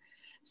food.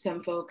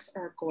 Some folks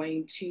are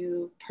going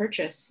to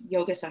purchase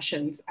yoga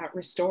sessions at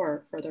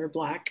Restore for their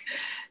Black,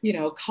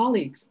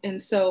 colleagues.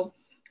 And so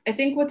I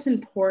think what's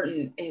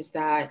important is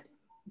that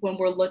when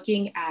we're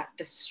looking at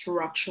the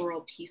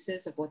structural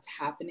pieces of what's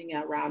happening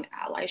around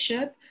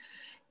allyship,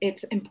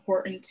 it's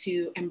important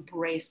to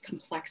embrace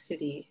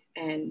complexity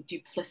and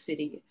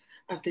duplicity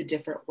of the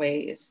different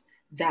ways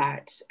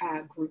that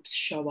groups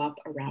show up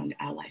around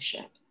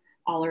allyship.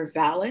 All are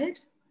valid,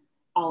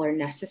 all are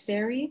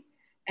necessary,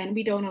 and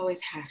we don't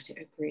always have to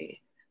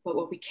agree. But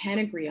what we can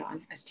agree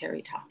on, as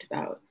Terry talked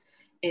about,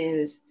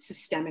 is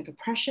systemic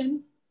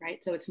oppression,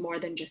 right? So it's more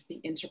than just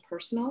the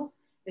interpersonal.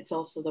 It's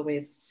also the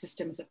ways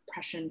systems of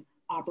oppression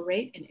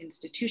operate in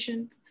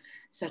institutions,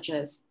 such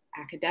as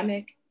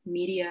academic,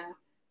 media,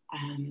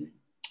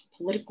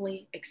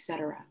 politically,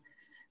 etc.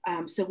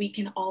 So we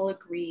can all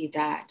agree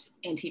that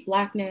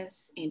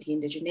anti-Blackness,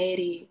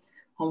 anti-indigeneity,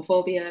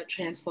 homophobia,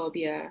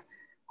 transphobia,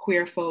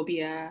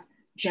 queerphobia,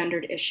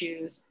 gendered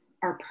issues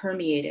are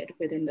permeated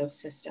within those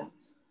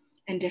systems.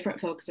 And different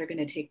folks are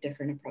going to take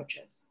different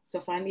approaches. So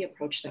find the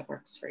approach that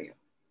works for you.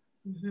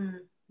 Mm-hmm,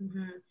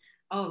 mm-hmm.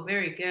 Oh,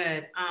 very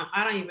good.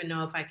 I don't even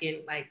know if I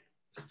can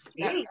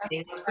say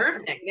anything.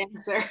 Perfect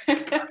answer.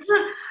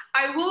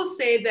 I will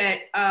say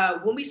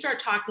that when we start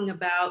talking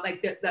about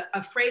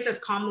a phrase that's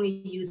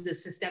commonly used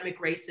is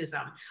systemic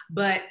racism,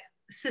 but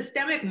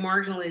systemic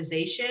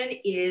marginalization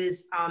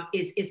is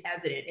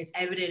evident. It's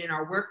evident in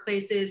our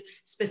workplaces,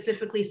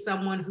 specifically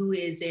someone who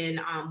is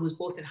who's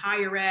both in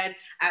higher ed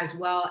as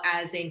well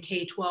as in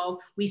K-12.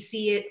 We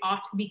see it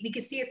often. We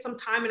can see it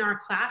sometime in our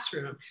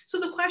classroom. So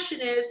the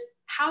question is,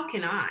 how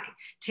can I,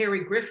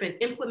 Terry Griffin,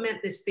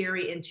 implement this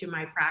theory into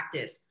my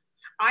practice?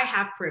 I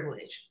have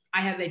privilege.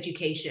 I have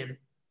education,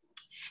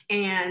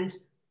 and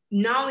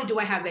not only do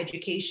I have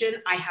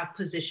education, I have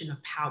position of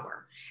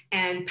power.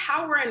 And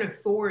power and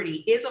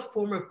authority is a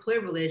form of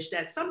privilege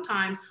that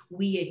sometimes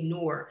we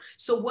ignore.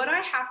 So what I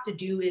have to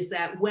do is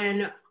that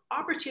when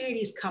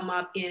opportunities come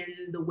up in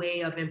the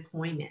way of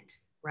employment,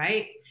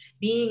 right?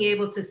 Being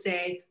able to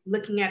say,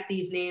 looking at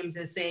these names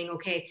and saying,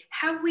 okay,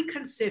 have we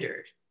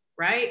considered,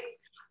 right?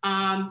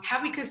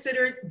 Have we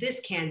considered this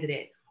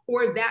candidate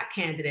or that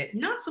candidate?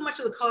 Not so much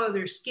of the color of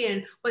their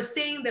skin, but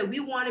saying that we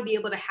want to be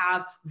able to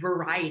have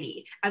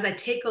variety. As I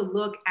take a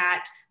look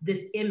at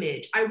this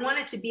image, I want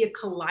it to be a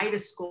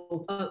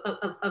kaleidoscope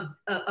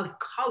of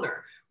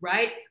color,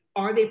 right?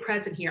 Are they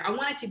present here? I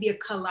want it to be a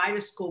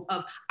kaleidoscope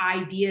of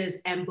ideas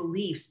and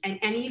beliefs and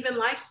even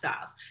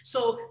lifestyles.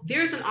 So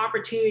there's an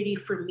opportunity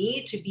for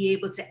me to be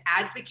able to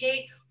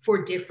advocate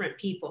for different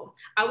people.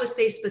 I would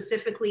say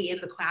specifically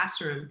in the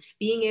classroom,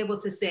 being able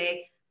to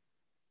say,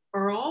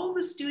 are all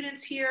the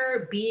students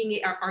here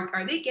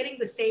are they getting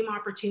the same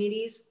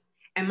opportunities?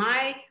 Am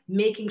I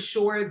making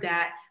sure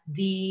that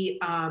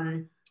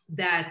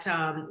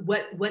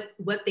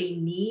what they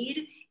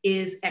need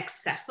is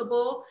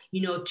accessible,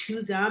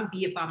 to them,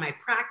 be it by my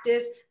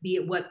practice, be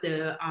it what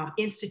the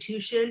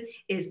institution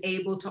is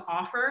able to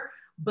offer?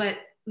 But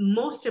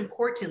most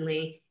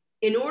importantly,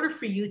 in order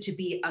for you to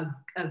be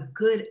a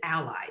good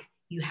ally,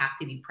 you have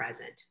to be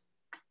present.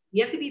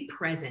 You have to be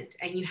present,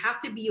 and you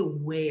have to be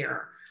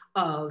aware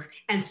of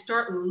and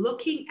start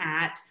looking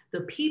at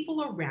the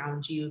people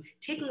around you,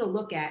 taking a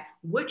look at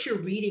what you're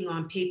reading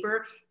on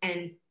paper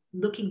and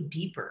looking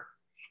deeper.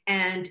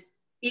 And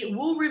it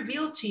will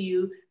reveal to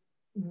you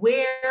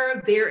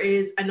where there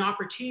is an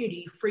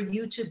opportunity for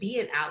you to be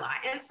an ally.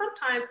 And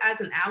sometimes as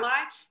an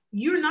ally,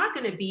 you're not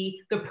going to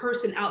be the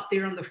person out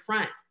there on the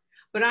front.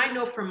 But I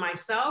know for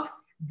myself,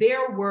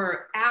 there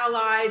were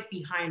allies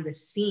behind the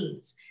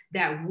scenes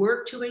that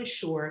work to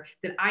ensure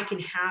that I can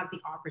have the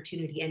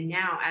opportunity. And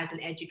now as an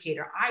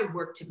educator, I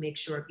work to make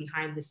sure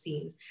behind the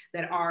scenes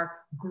that our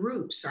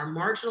groups, our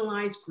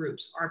marginalized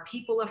groups, our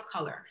people of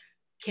color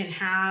can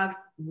have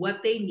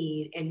what they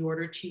need in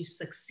order to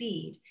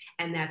succeed.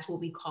 And that's what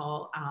we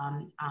call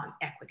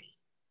equity.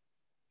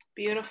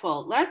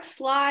 Beautiful. Let's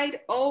slide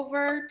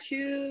over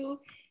to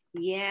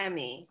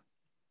Yami.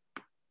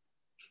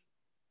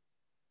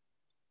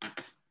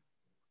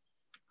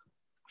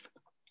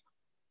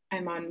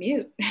 I'm on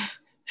mute.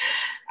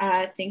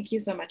 Thank you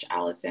so much,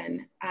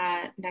 Allison.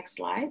 Next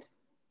slide.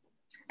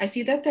 I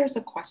see that there's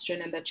a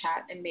question in the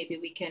chat and maybe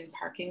we can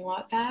parking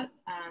lot that.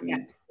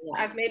 Yes, yeah.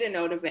 I've made a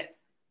note of it.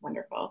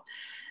 Wonderful.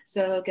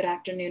 So good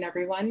afternoon,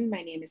 everyone.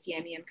 My name is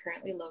Yami. I'm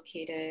currently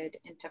located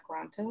in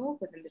Toronto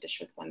within the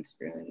District 1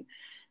 Spoon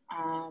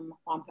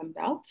Wampum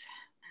Belt.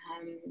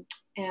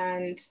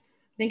 And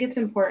I think it's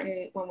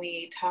important when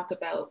we talk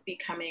about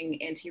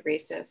becoming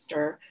anti-racist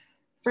or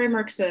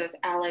frameworks of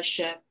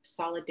allyship,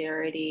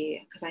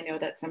 solidarity, because I know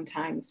that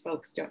sometimes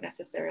folks don't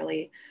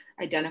necessarily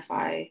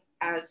identify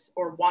as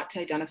or want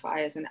to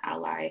identify as an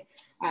ally,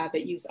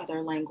 but use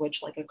other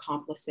language like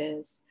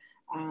accomplices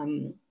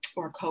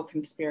or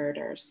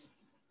co-conspirators.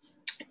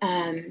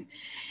 And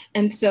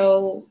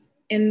so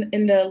in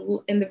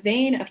the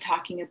vein of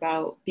talking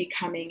about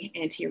becoming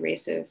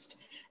anti-racist,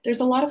 there's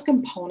a lot of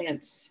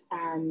components,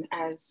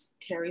 as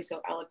Terry so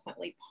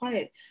eloquently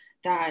put,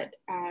 that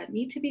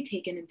need to be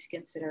taken into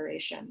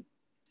consideration.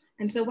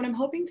 And so what I'm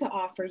hoping to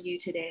offer you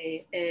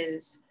today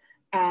is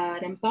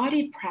an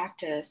embodied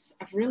practice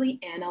of really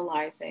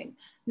analyzing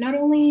not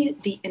only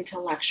the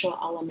intellectual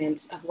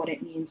elements of what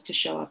it means to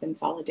show up in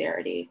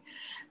solidarity,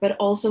 but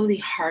also the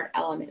heart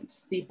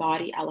elements, the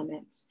body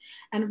elements,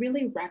 and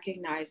really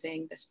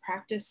recognizing this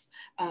practice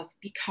of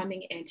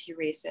becoming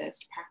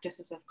anti-racist,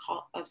 practices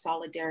of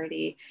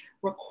solidarity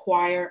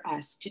require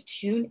us to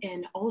tune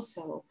in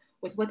also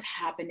with what's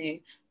happening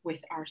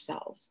with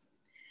ourselves.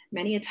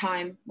 Many a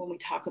time when we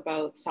talk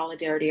about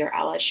solidarity or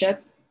allyship,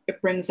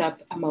 it brings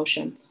up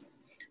emotions.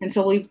 And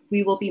so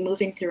we will be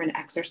moving through an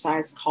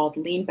exercise called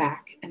Lean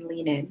Back and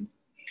Lean In,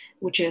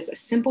 which is a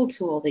simple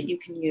tool that you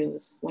can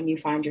use when you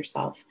find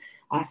yourself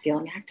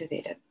feeling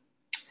activated.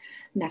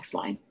 Next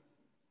slide.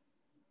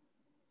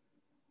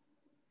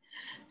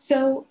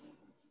 So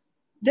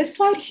this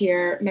slide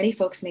here, many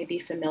folks may be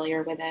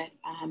familiar with it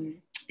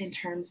in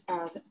terms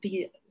of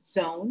the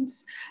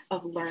zones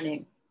of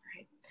learning,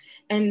 right?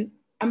 And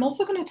I'm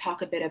also going to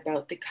talk a bit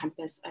about the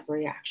compass of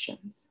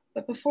reactions.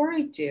 But before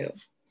I do,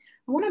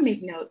 I want to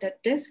make note that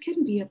this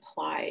can be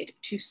applied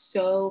to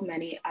so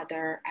many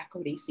other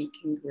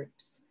equity-seeking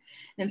groups.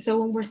 And so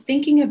when we're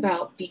thinking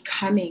about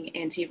becoming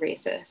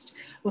anti-racist,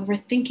 when we're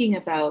thinking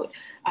about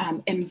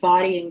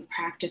embodying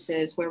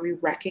practices where we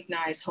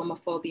recognize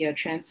homophobia,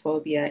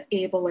 transphobia,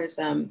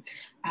 ableism,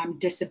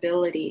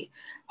 disability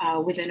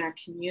within our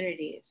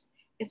communities,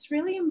 it's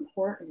really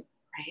important,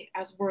 right,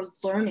 as we're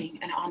learning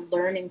and on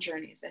learning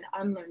journeys and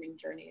unlearning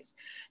journeys,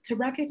 to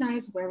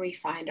recognize where we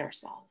find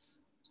ourselves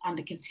on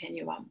the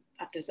continuum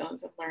of the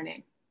zones of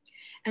learning.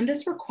 And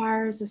this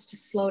requires us to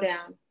slow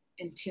down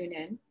and tune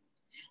in.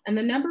 And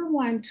the number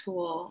one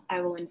tool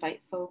I will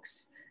invite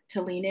folks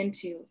to lean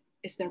into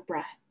is their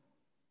breath.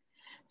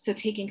 So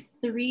taking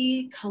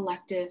 3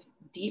 collective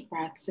deep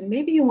breaths, and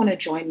maybe you want to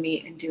join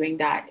me in doing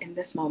that in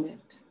this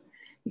moment.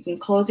 You can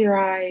close your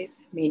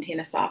eyes,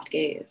 maintain a soft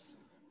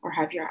gaze, or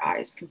have your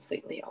eyes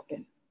completely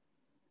open.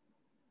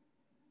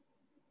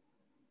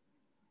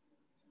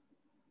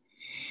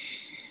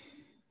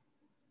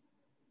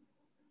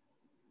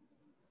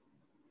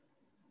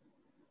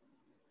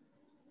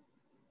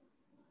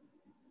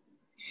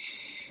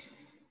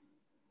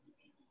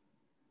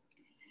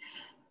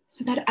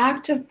 So that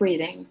act of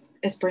breathing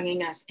is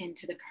bringing us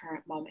into the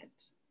current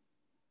moment,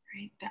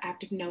 right? The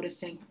act of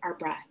noticing our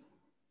breath.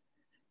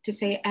 To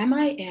say, am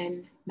I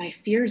in my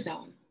fear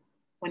zone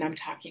when I'm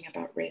talking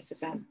about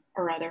racism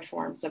or other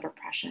forms of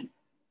oppression?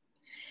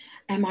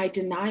 Am I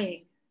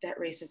denying that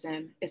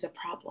racism is a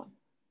problem?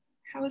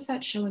 How is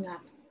that showing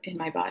up in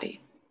my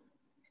body?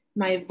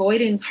 Am I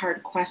avoiding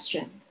hard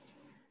questions?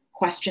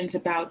 Questions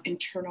about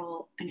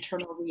internal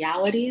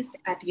realities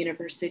at the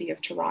University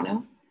of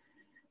Toronto?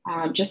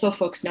 Just so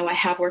folks know, I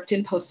have worked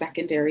in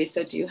post-secondary,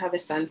 so do have a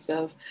sense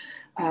of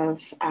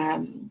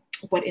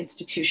what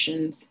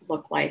institutions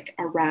look like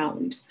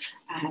around,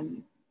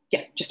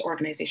 just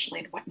organizationally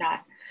and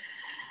whatnot.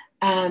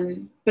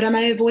 But am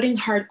I avoiding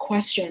hard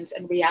questions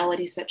and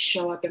realities that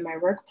show up in my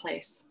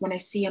workplace when I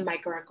see a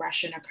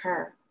microaggression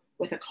occur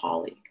with a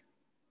colleague,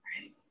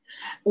 right?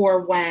 Or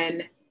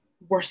when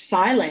we're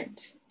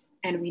silent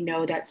and we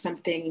know that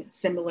something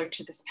similar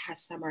to this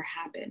past summer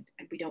happened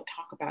and we don't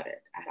talk about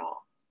it at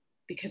all,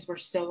 because we're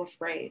so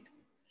afraid.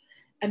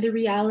 And the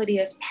reality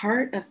is,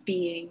 part of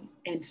being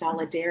in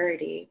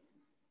solidarity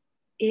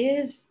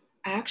is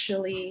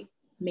actually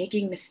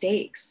making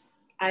mistakes.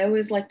 I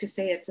always like to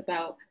say it's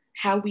about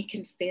how we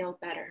can fail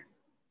better.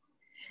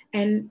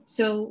 And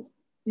so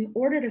in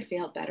order to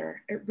fail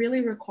better, it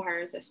really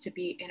requires us to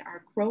be in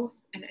our growth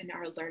and in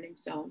our learning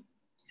zone,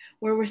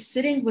 where we're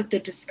sitting with the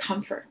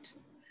discomfort.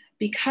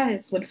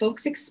 Because when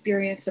folks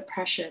experience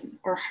oppression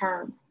or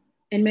harm,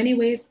 in many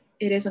ways,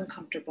 it is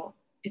uncomfortable.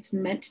 It's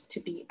meant to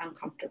be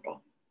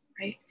uncomfortable,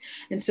 right?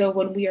 And so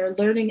when we are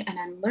learning and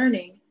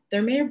unlearning,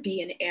 there may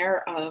be an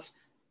air of,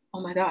 oh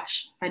my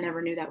gosh, I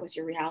never knew that was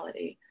your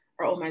reality.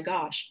 Or, oh my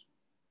gosh,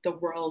 the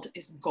world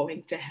is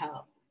going to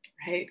hell,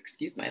 right?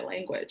 Excuse my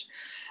language.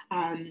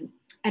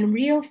 And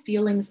real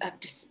feelings of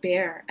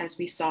despair, as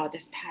we saw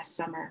this past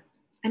summer,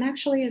 and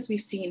actually as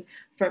we've seen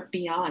for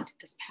beyond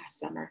this past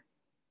summer.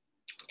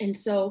 And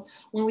so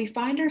when we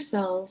find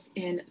ourselves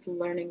in the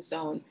learning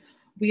zone,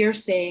 we are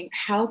saying,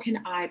 how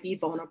can I be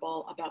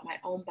vulnerable about my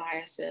own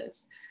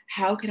biases?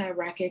 How can I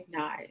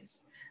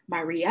recognize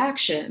my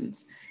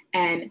reactions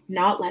and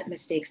not let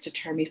mistakes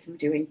deter me from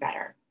doing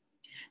better?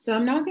 So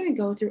I'm not going to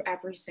go through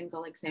every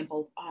single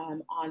example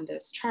on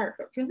this chart,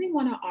 but really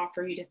want to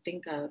offer you to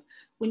think of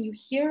when you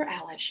hear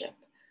allyship,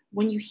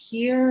 when you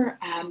hear,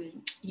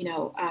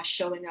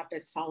 showing up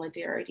in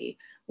solidarity,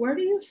 where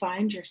do you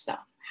find yourself?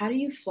 How do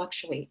you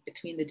fluctuate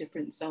between the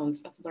different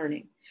zones of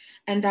learning?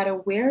 And that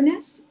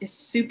awareness is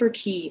super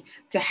key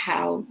to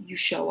how you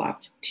show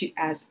up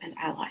as an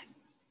ally.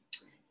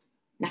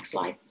 Next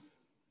slide.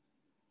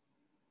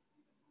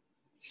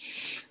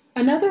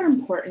 Another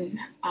important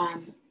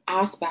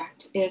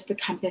aspect is the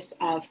compass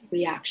of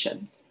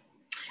reactions.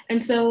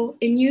 And so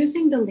in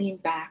using the lean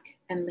back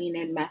and lean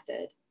in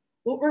method,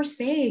 what we're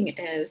saying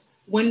is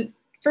when,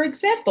 for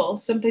example,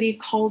 somebody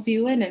calls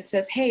you in and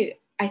says, hey,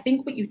 I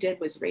think what you did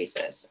was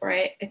racist, or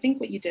I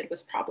think what you did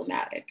was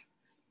problematic.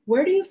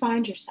 Where do you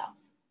find yourself?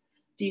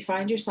 Do you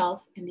find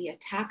yourself in the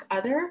attack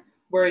other,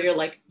 where you're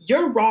like,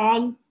 you're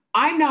wrong,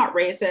 I'm not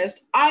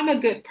racist, I'm a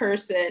good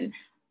person,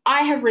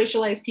 I have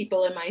racialized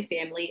people in my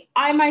family,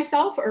 I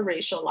myself are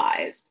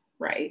racialized,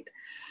 right?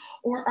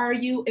 Or are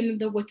you in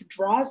the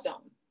withdraw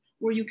zone,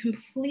 where you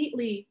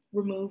completely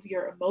remove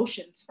your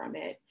emotions from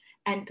it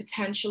and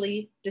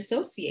potentially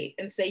dissociate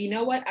and say, you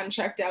know what, I'm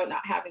checked out,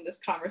 not having this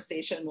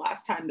conversation.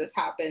 Last time this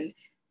happened,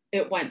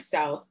 it went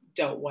south,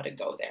 don't want to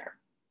go there.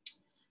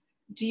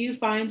 Do you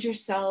find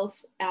yourself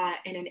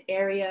in an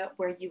area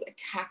where you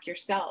attack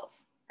yourself,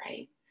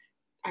 right?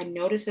 I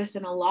notice this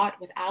in a lot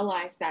with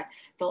allies that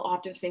they'll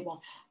often say,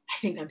 well, I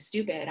think I'm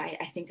stupid,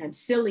 I think I'm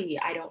silly,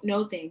 I don't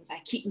know things, I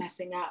keep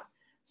messing up.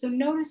 So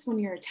notice when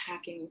you're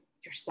attacking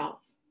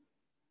yourself.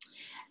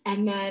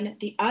 And then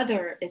the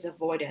other is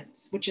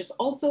avoidance, which is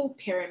also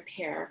pair in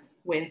pair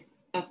with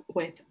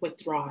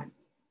withdrawing.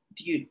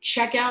 Do you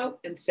check out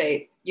and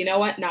say, you know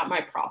what, not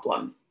my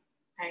problem,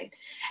 right?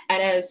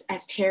 And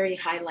as Terry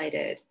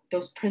highlighted,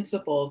 those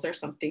principles are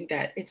something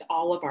that it's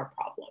all of our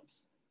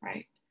problems,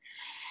 right?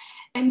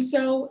 And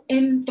so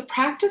in the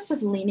practice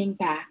of leaning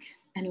back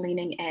and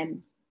leaning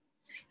in,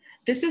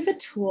 this is a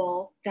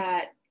tool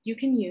that you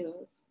can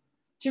use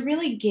to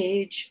really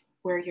gauge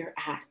where you're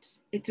at.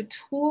 It's a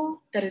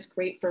tool that is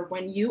great for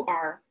when you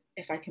are,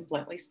 if I can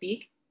bluntly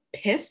speak,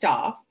 pissed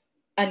off,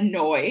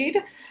 annoyed,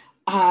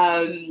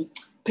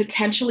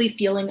 potentially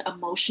feeling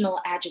emotional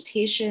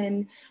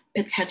agitation,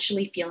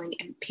 potentially feeling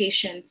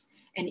impatience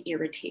and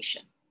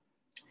irritation.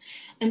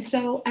 And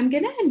so I'm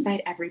going to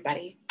invite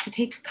everybody to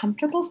take a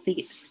comfortable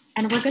seat,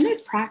 and we're going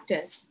to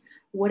practice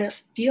what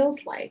it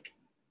feels like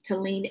to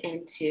lean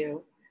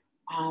into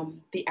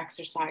the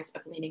exercise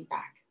of leaning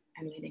back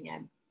and leaning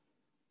in.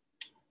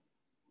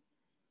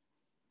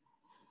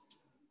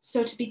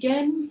 So to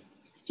begin,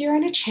 if you're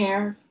in a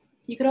chair,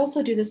 you could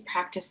also do this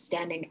practice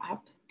standing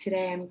up.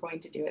 Today I'm going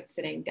to do it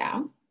sitting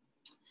down.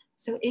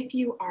 So if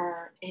you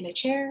are in a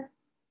chair,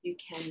 you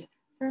can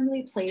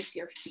firmly place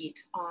your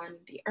feet on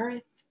the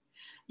earth.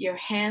 Your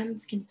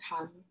hands can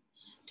come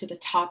to the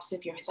tops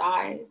of your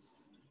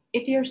thighs.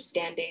 If you're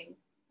standing, I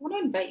want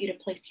to invite you to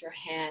place your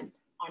hand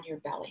on your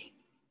belly.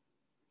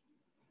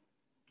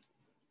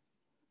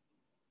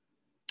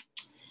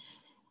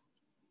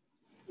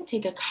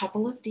 Take a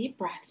couple of deep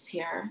breaths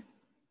here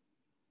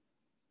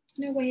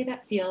in a way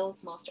that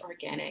feels most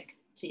organic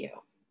to you.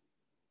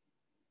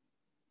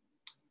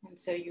 And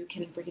so you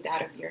can breathe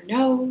out of your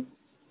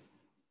nose,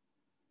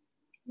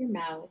 your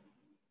mouth,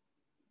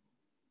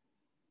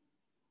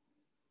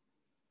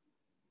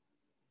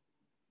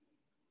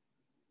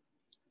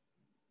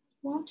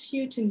 I want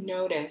you to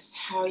notice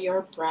how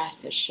your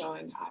breath is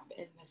showing up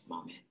in this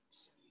moment.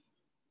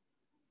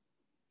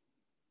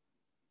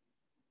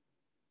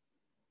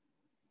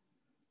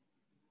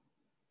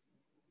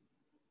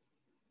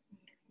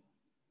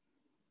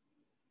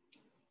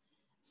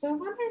 So I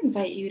want to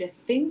invite you to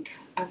think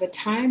of a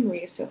time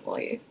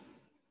recently,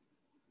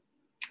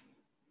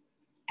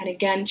 and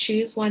again,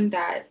 choose one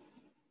that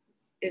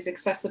is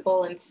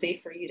accessible and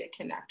safe for you to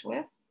connect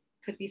with.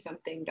 Could be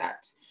something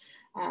that,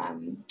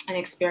 an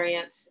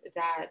experience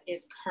that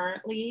is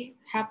currently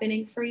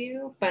happening for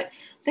you, but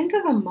think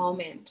of a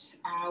moment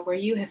where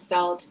you have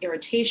felt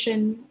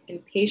irritation,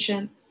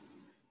 impatience,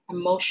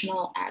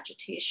 emotional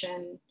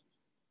agitation,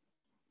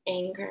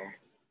 anger.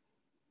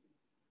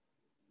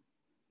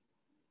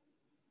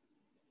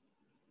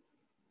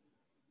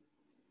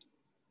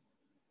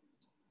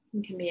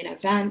 It can be an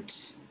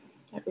event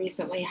that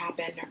recently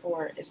happened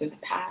or is in the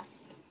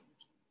past.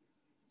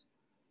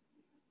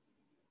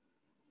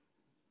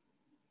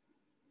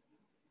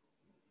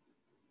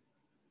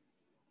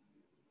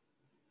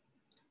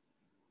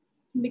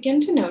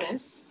 Begin to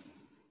notice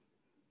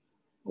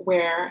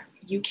where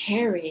you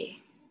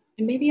carry,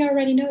 and maybe you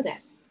already know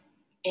this,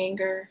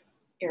 anger,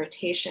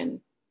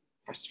 irritation,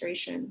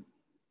 frustration.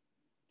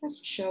 Does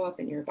it show up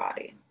in your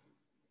body?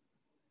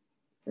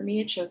 For me,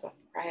 it shows up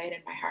right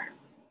in my heart.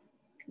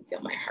 I can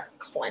feel my heart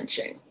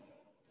clenching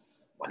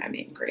when I'm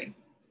angry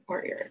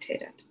or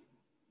irritated.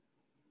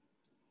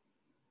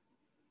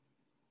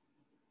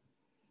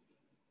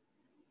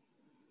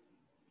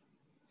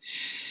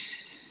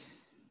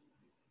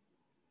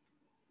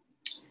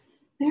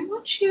 And I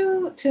want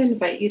to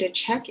invite you to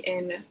check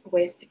in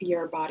with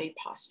your body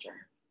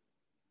posture.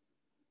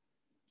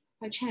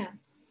 By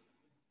chance,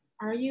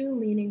 are you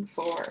leaning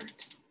forward?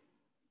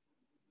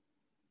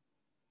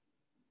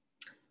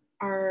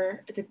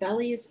 Are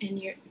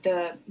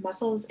the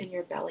muscles in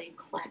your belly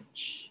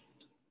clenched?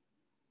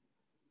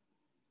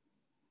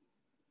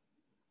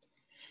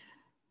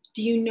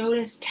 Do you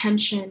notice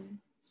tension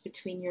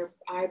between your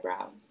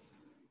eyebrows?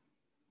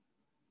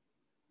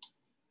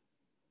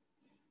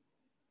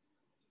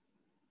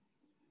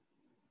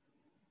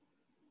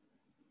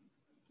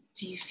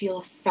 Do you feel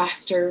a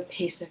faster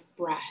pace of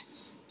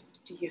breath?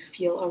 Do you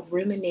feel a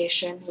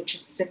rumination, which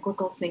is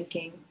cyclical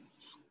thinking,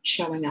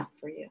 showing up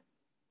for you?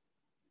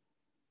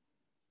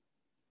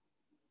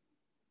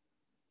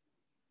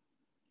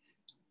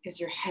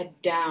 Is your head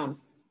down?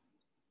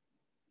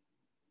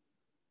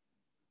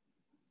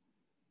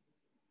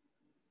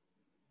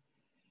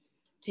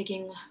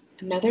 Taking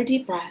another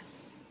deep breath,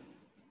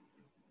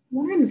 I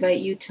want to invite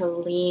you to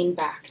lean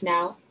back.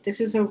 Now, this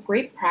is a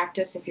great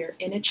practice if you're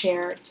in a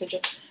chair to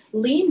just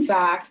lean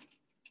back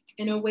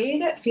in a way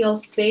that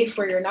feels safe,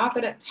 where you're not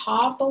going to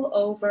topple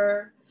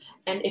over.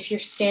 And if you're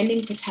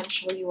standing,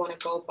 potentially you want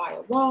to go by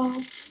a wall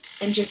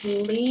and just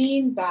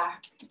lean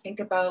back.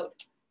 Think about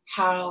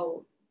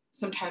how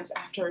sometimes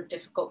after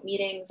difficult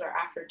meetings or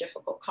after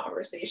difficult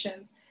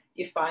conversations,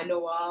 you find a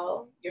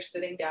wall, you're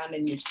sitting down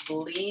and you're just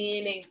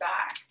leaning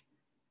back,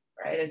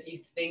 right? As you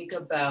think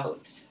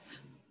about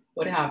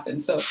what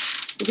happened. So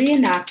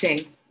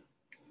reenacting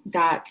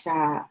that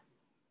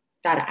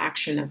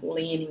action of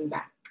leaning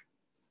back.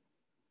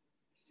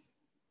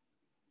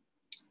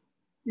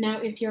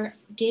 Now, if your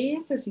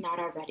gaze is not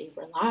already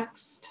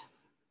relaxed,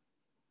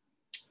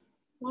 I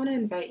want to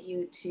invite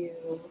you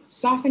to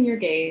soften your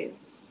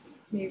gaze,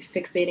 maybe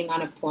fixating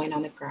on a point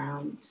on the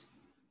ground.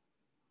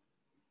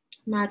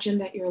 Imagine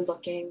that you're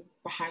looking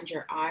behind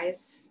your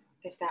eyes,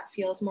 if that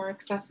feels more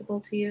accessible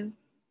to you.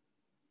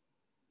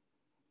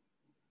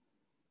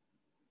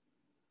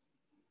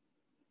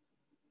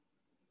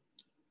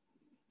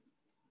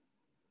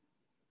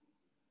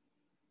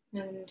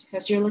 And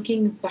as you're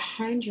looking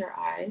behind your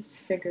eyes,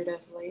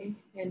 figuratively,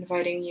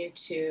 inviting you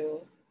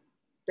to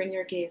bring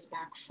your gaze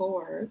back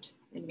forward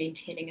and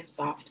maintaining a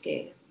soft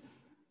gaze.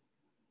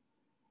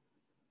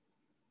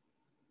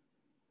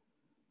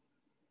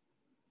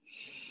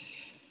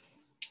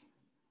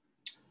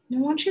 And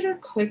I want you to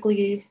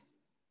quickly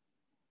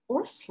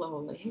or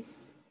slowly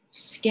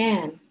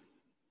scan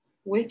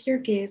with your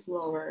gaze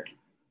lowered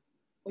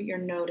what you're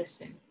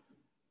noticing.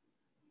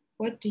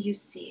 What do you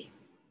see?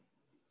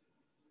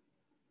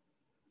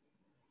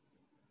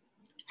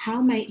 How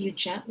might you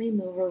gently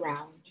move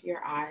around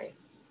your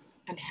eyes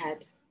and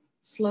head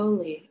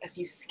slowly as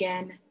you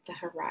scan the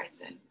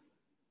horizon?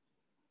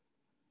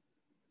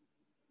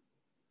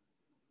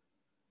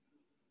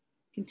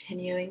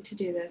 Continuing to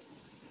do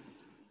this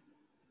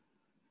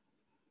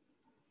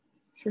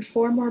for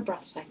 4 more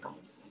breath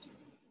cycles.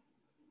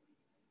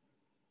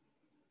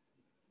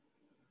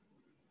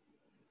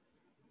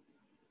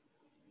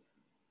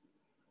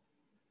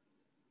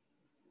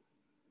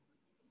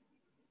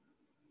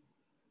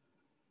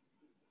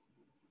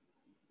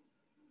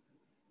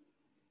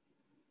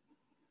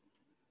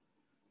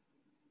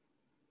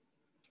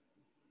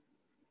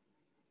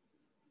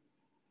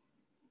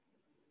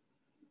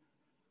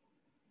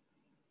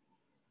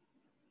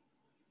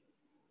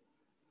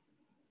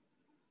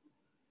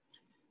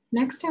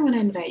 Next, I want to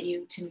invite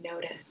you to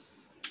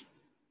notice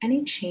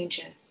any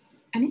changes,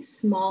 any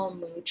small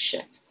mood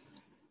shifts.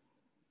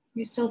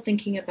 You're still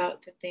thinking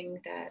about the thing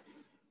that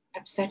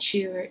upset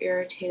you or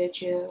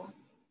irritated you?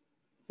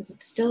 Is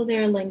it still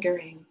there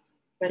lingering,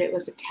 but it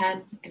was a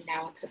 10 and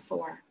now it's a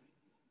 4?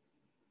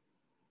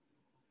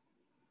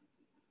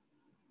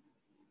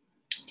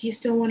 Do you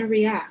still want to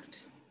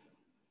react?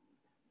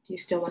 Do you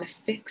still want to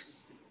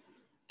fix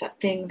that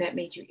thing that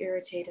made you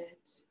irritated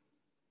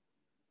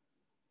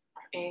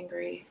or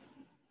angry?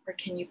 Or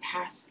can you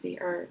pass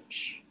the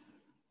urge?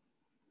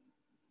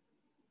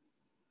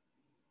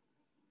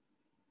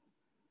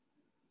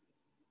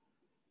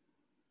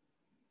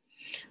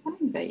 I want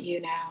to invite you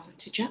now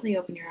to gently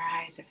open your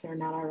eyes if they're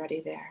not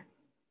already there.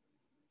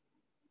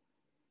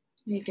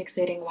 Maybe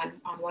fixating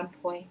on one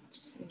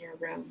point in your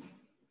room.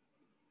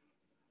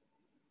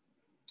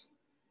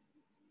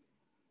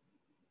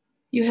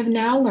 You have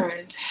now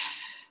learned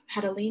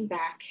how to lean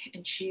back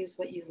and choose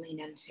what you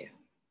lean into.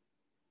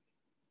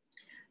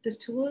 This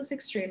tool is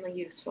extremely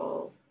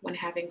useful when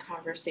having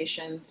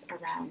conversations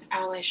around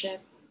allyship,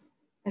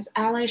 as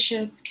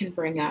allyship can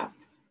bring up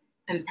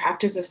and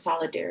practice of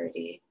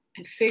solidarity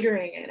and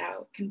figuring it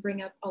out can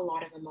bring up a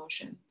lot of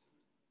emotions.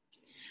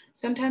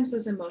 Sometimes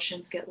those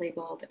emotions get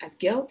labeled as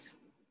guilt,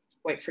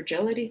 white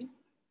fragility,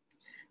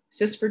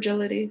 cis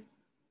fragility.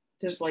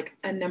 There's like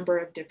a number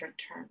of different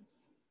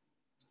terms.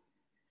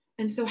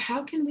 And so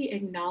how can we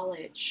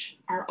acknowledge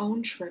our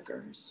own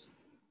triggers?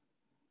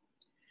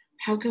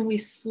 How can we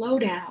slow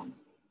down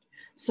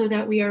so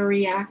that we are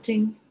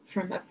reacting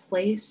from a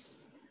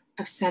place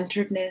of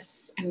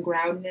centeredness and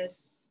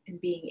groundedness and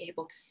being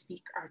able to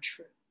speak our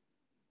truth?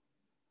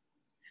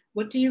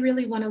 What do you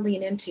really want to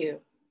lean into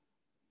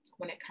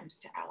when it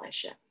comes to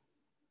allyship?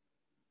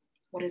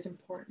 What is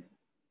important?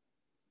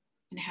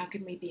 And how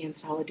can we be in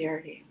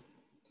solidarity?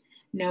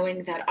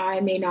 Knowing that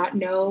I may not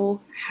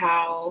know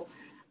how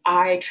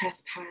I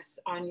trespass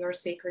on your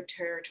sacred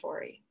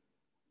territory,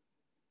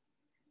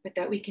 but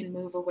that we can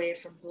move away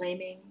from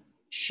blaming,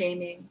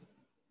 shaming,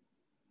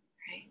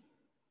 right?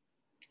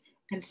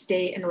 And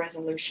stay in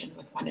resolution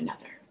with one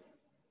another.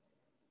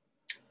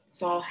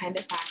 So I'll hand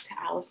it back to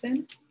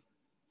Allison.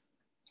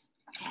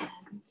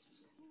 And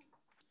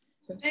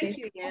some space. Thank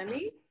you,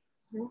 Yami.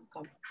 You're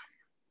welcome.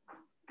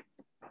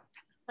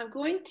 I'm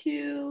going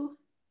to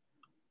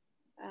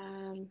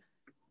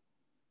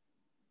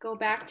go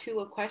back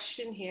to a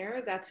question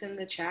here that's in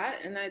the chat,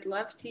 and I'd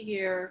love to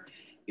hear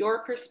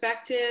your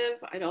perspective.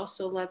 I'd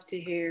also love to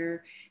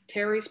hear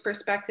Terry's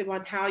perspective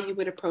on how you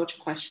would approach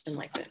a question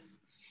like this.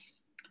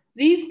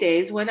 These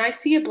days, when I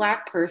see a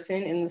Black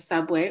person in the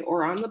subway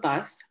or on the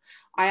bus,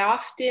 I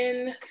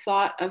often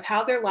thought of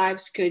how their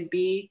lives could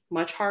be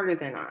much harder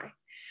than I.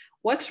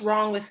 What's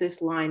wrong with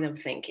this line of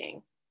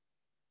thinking?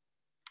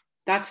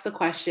 That's the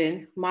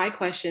question. My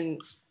question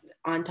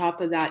on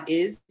top of that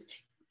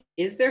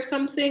is there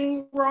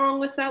something wrong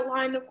with that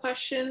line of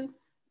question?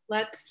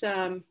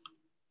 I'd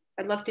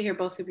love to hear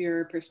both of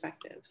your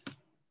perspectives.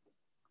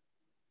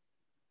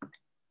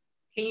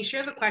 Can you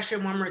share the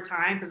question one more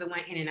time? Because it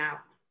went in and out.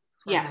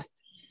 Yes.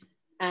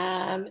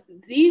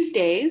 These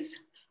days,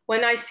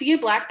 when I see a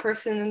Black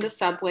person in the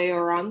subway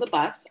or on the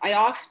bus, I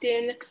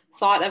often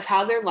thought of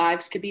how their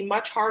lives could be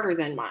much harder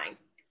than mine.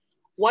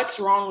 What's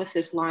wrong with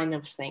this line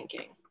of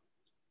thinking?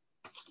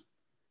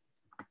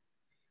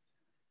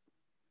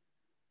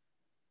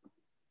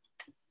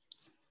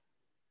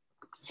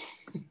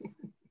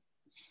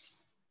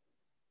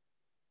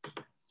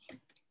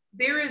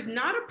 There is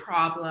not a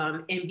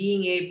problem in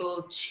being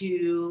able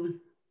to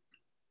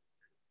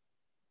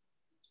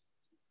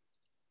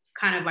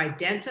kind of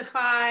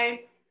identify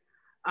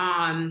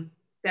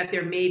that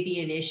there may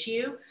be an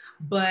issue,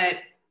 but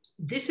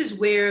this is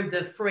where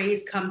the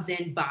phrase comes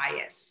in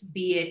bias,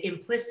 be it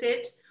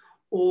implicit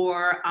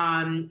or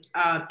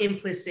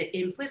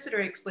implicit or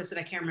explicit,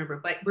 I can't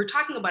remember, but we're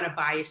talking about a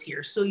bias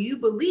here. So you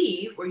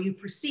believe or you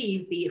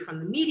perceive, be it from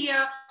the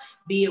media,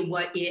 be it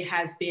what it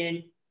has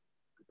been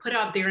put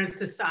out there in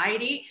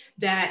society,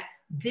 that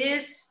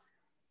this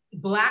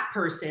Black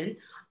person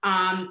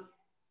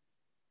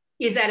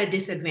is at a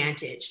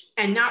disadvantage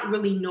and not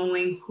really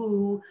knowing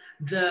who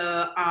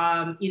the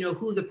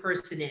who the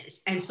person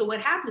is. And so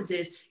what happens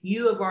is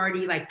you have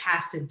already like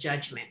passed a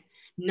judgment,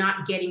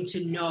 not getting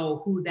to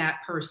know who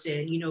that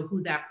person,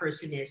 who that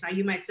person is. Now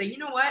you might say, you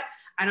know what?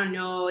 I don't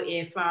know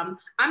if I'm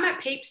at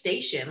Pape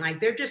Station, like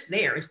they're just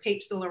there. Is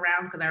Pape still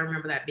around? Because I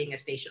remember that being a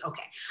station.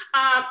 Okay.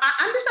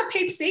 I'm just at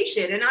Pape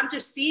Station and I'm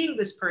just seeing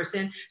this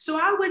person. So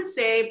I would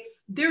say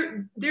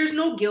there's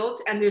no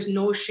guilt and there's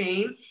no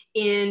shame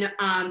in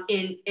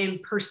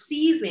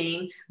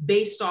perceiving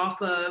based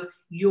off of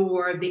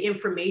the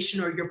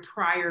information or your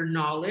prior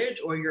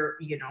knowledge or your,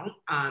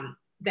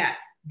 that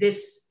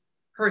this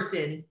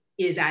person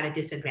is at a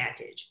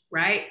disadvantage,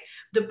 right?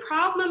 The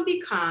problem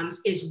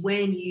is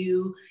when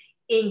you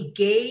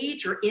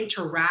engage or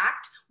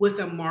interact with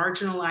a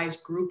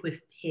marginalized group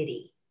with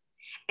pity.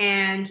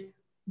 And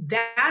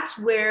that's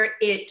where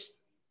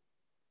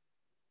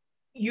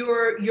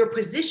your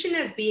position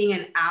as being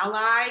an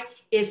ally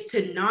is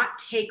to not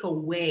take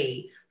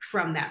away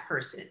from that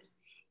person.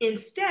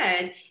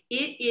 Instead,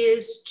 it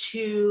is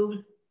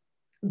to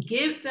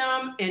give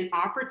them an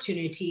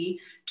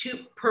opportunity to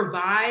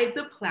provide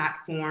the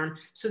platform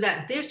so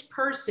that this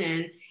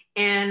person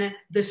and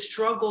the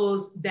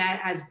struggles that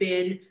has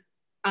been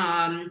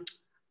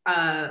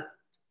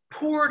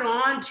poured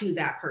onto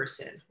that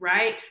person,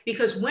 right?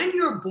 Because when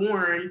you're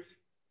born,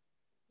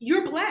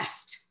 you're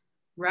blessed,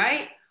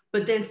 right?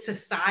 But then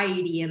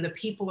society and the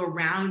people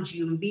around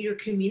you and be your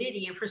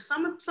community, and for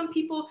some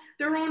people,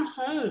 their own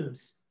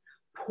homes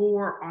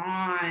pour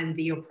on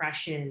the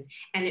oppression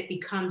and it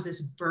becomes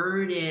this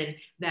burden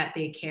that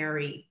they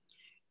carry.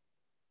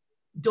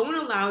 Don't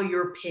allow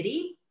your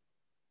pity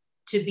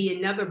to be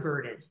another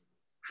burden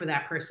for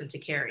that person to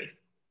carry.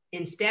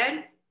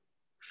 Instead,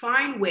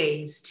 find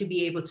ways to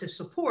be able to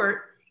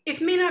support It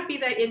may not be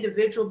that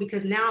individual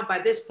because now by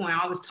this point,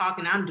 I was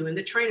talking, I'm doing,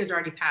 the train has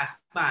already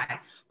passed by.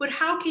 But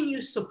how can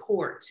you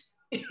support?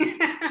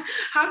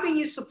 How can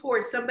you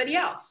support somebody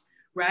else,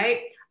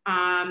 right?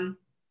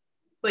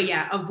 But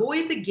yeah,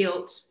 avoid the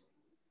guilt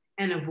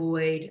and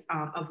avoid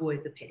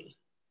the pity.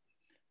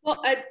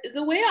 Well,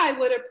 the way I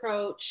would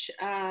approach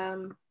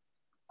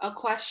a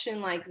question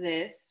like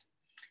this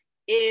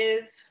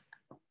is,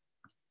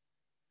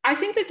 I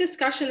think the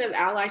discussion of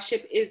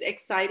allyship is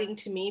exciting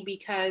to me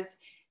because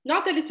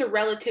not that it's a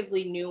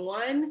relatively new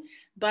one,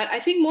 but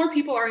I think more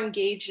people are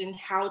engaged in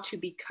how to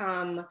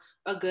become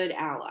a good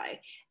ally.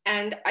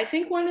 And I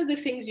think one of the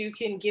things you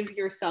can give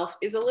yourself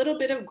is a little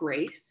bit of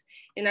grace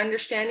in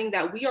understanding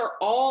that we are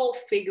all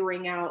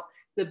figuring out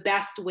the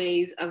best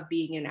ways of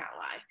being an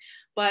ally.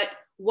 But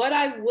what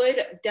I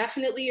would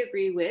definitely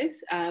agree with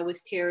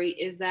Terry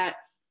is that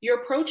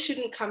your approach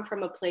shouldn't come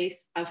from a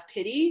place of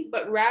pity,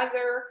 but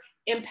rather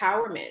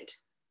empowerment.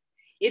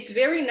 It's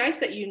very nice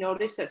that you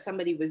noticed that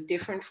somebody was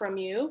different from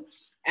you,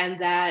 and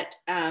that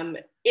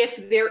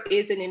if there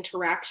is an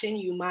interaction,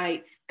 you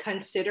might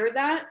consider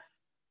that.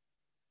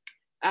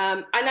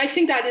 And I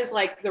think that is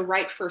like the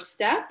right first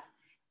step.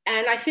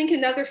 And I think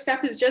another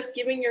step is just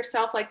giving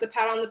yourself like the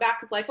pat on the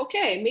back of like,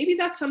 okay, maybe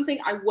that's something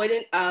I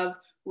wouldn't have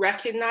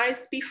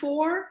recognized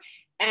before.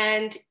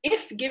 And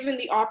if given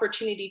the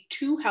opportunity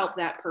to help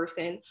that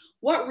person,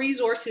 what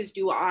resources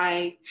do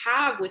I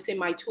have within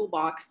my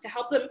toolbox to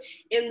help them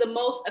in the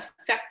most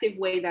effective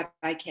way that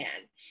I can?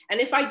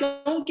 And if I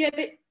don't get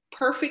it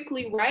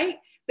perfectly right,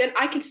 then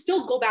I can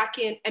still go back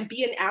in and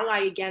be an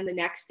ally again the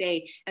next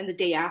day and the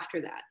day after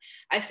that.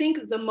 I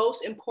think the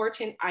most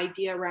important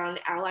idea around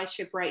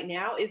allyship right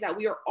now is that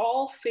we are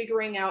all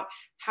figuring out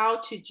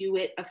how to do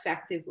it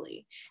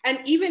effectively. And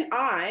even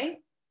I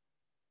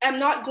am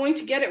not going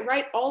to get it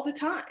right all the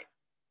time,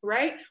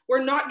 right?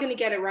 We're not going to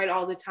get it right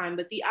all the time,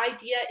 but the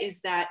idea is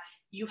that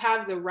you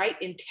have the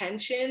right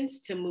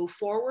intentions to move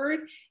forward,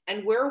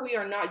 and where we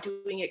are not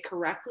doing it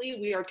correctly,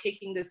 we are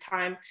taking the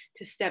time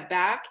to step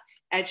back,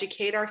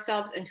 educate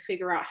ourselves, and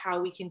figure out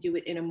how we can do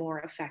it in a more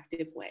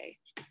effective way.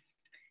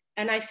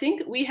 And I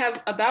think we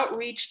have about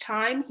reached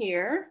time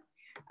here.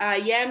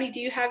 Yami, do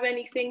you have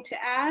anything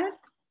to add?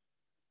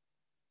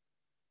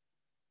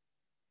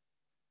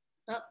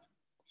 Oh.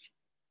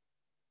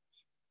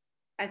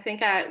 I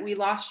think we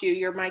lost you.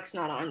 Your mic's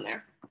not on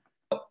there.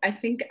 I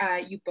think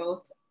you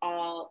both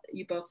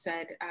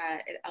said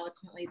it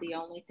eloquently. The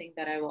only thing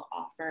that I will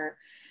offer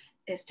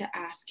is to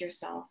ask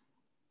yourself,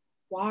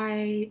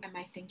 why am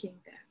I thinking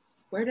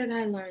this? Where did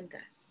I learn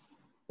this?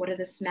 What are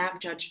the snap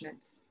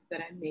judgments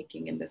that I'm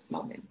making in this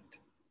moment?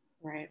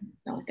 Right.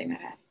 The only thing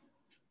I had.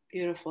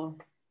 Beautiful.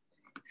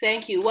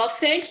 Thank you. Well,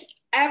 thank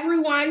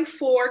everyone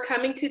for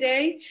coming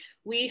today.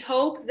 We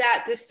hope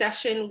that this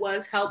session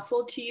was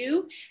helpful to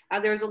you.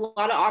 There's a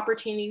lot of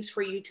opportunities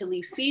for you to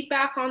leave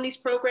feedback on these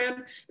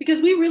programs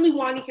because we really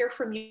want to hear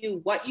from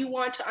you what you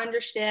want to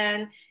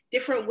understand,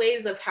 different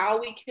ways of how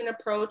we can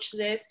approach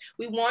this.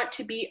 We want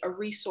to be a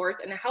resource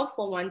and a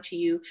helpful one to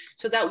you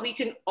so that we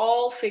can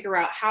all figure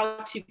out how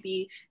to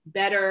be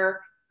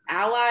better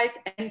allies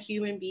and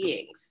human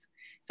beings.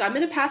 So I'm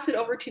going to pass it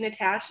over to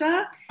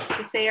Natasha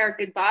to say our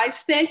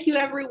goodbyes. Thank you,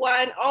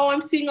 everyone. Oh,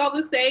 I'm seeing all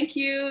the thank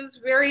yous.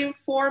 Very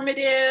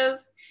informative.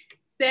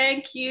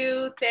 Thank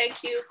you.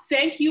 Thank you.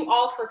 Thank you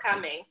all for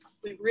coming.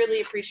 We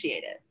really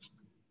appreciate it.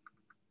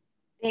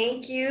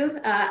 Thank you,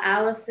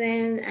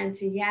 Allison, and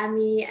to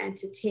Yami and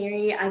to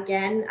Terry.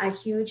 Again, a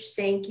huge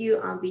thank you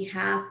on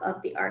behalf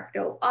of the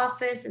ARCDO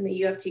office and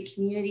the UFT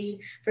community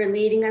for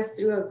leading us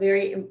through a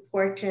very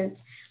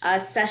important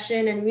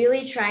session and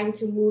really trying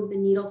to move the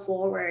needle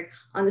forward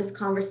on this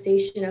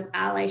conversation of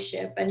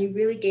allyship. And you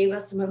really gave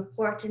us some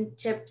important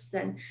tips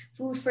and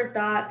food for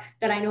thought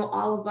that I know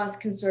all of us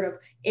can sort of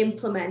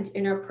implement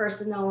in our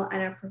personal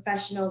and our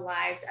professional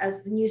lives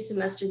as the new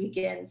semester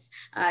begins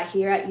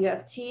here at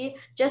UFT.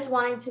 Just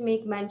wanting to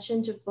make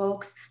mention to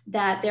folks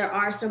that there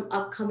are some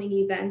upcoming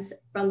events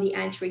from the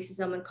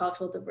Anti-Racism and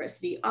Cultural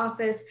Diversity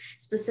Office,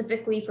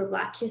 specifically for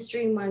Black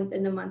History Month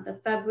in the month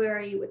of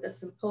February with a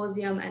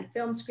symposium and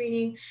film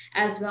screening.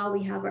 As well,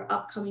 we have our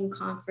upcoming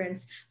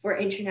conference for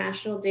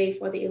International Day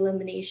for the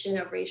Elimination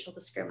of Racial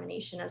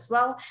Discrimination as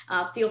well.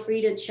 Feel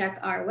free to check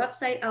our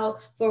website out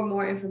for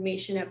more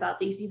information about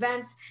these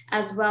events.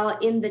 As well,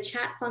 in the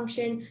chat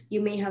function,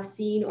 you may have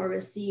seen or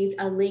received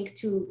a link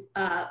to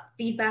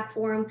feedback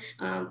forum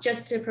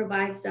just to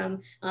provide some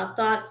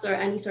thoughts or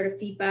any sort of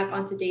feedback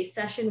on today's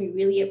session. We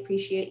really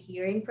appreciate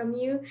hearing from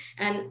you.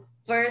 And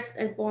first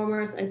and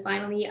foremost, and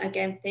finally,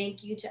 again,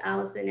 thank you to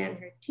Allison and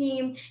her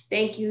team.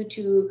 Thank you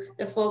to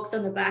the folks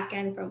on the back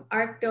end from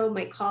ARCDO,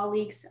 my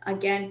colleagues,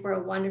 again, for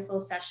a wonderful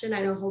session.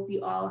 I hope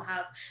you all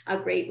have a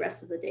great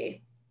rest of the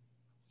day.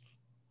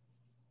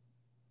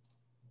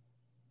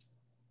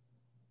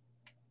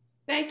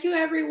 Thank you,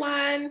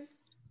 everyone.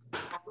 Bye,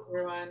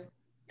 everyone.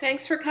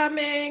 Thanks for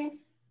coming.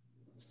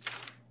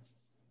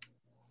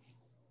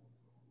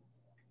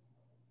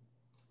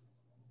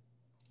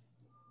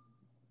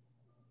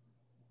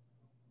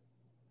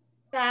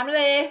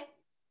 Family.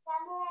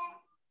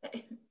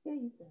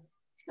 kill yourself.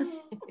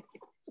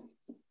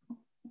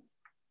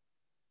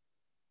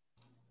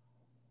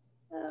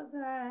 Oh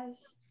gosh.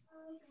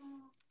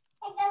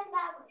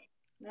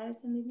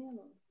 Madison, leave me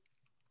alone.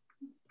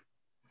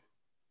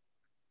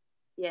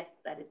 Yes,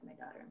 that is my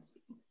daughter I'm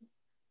speaking to.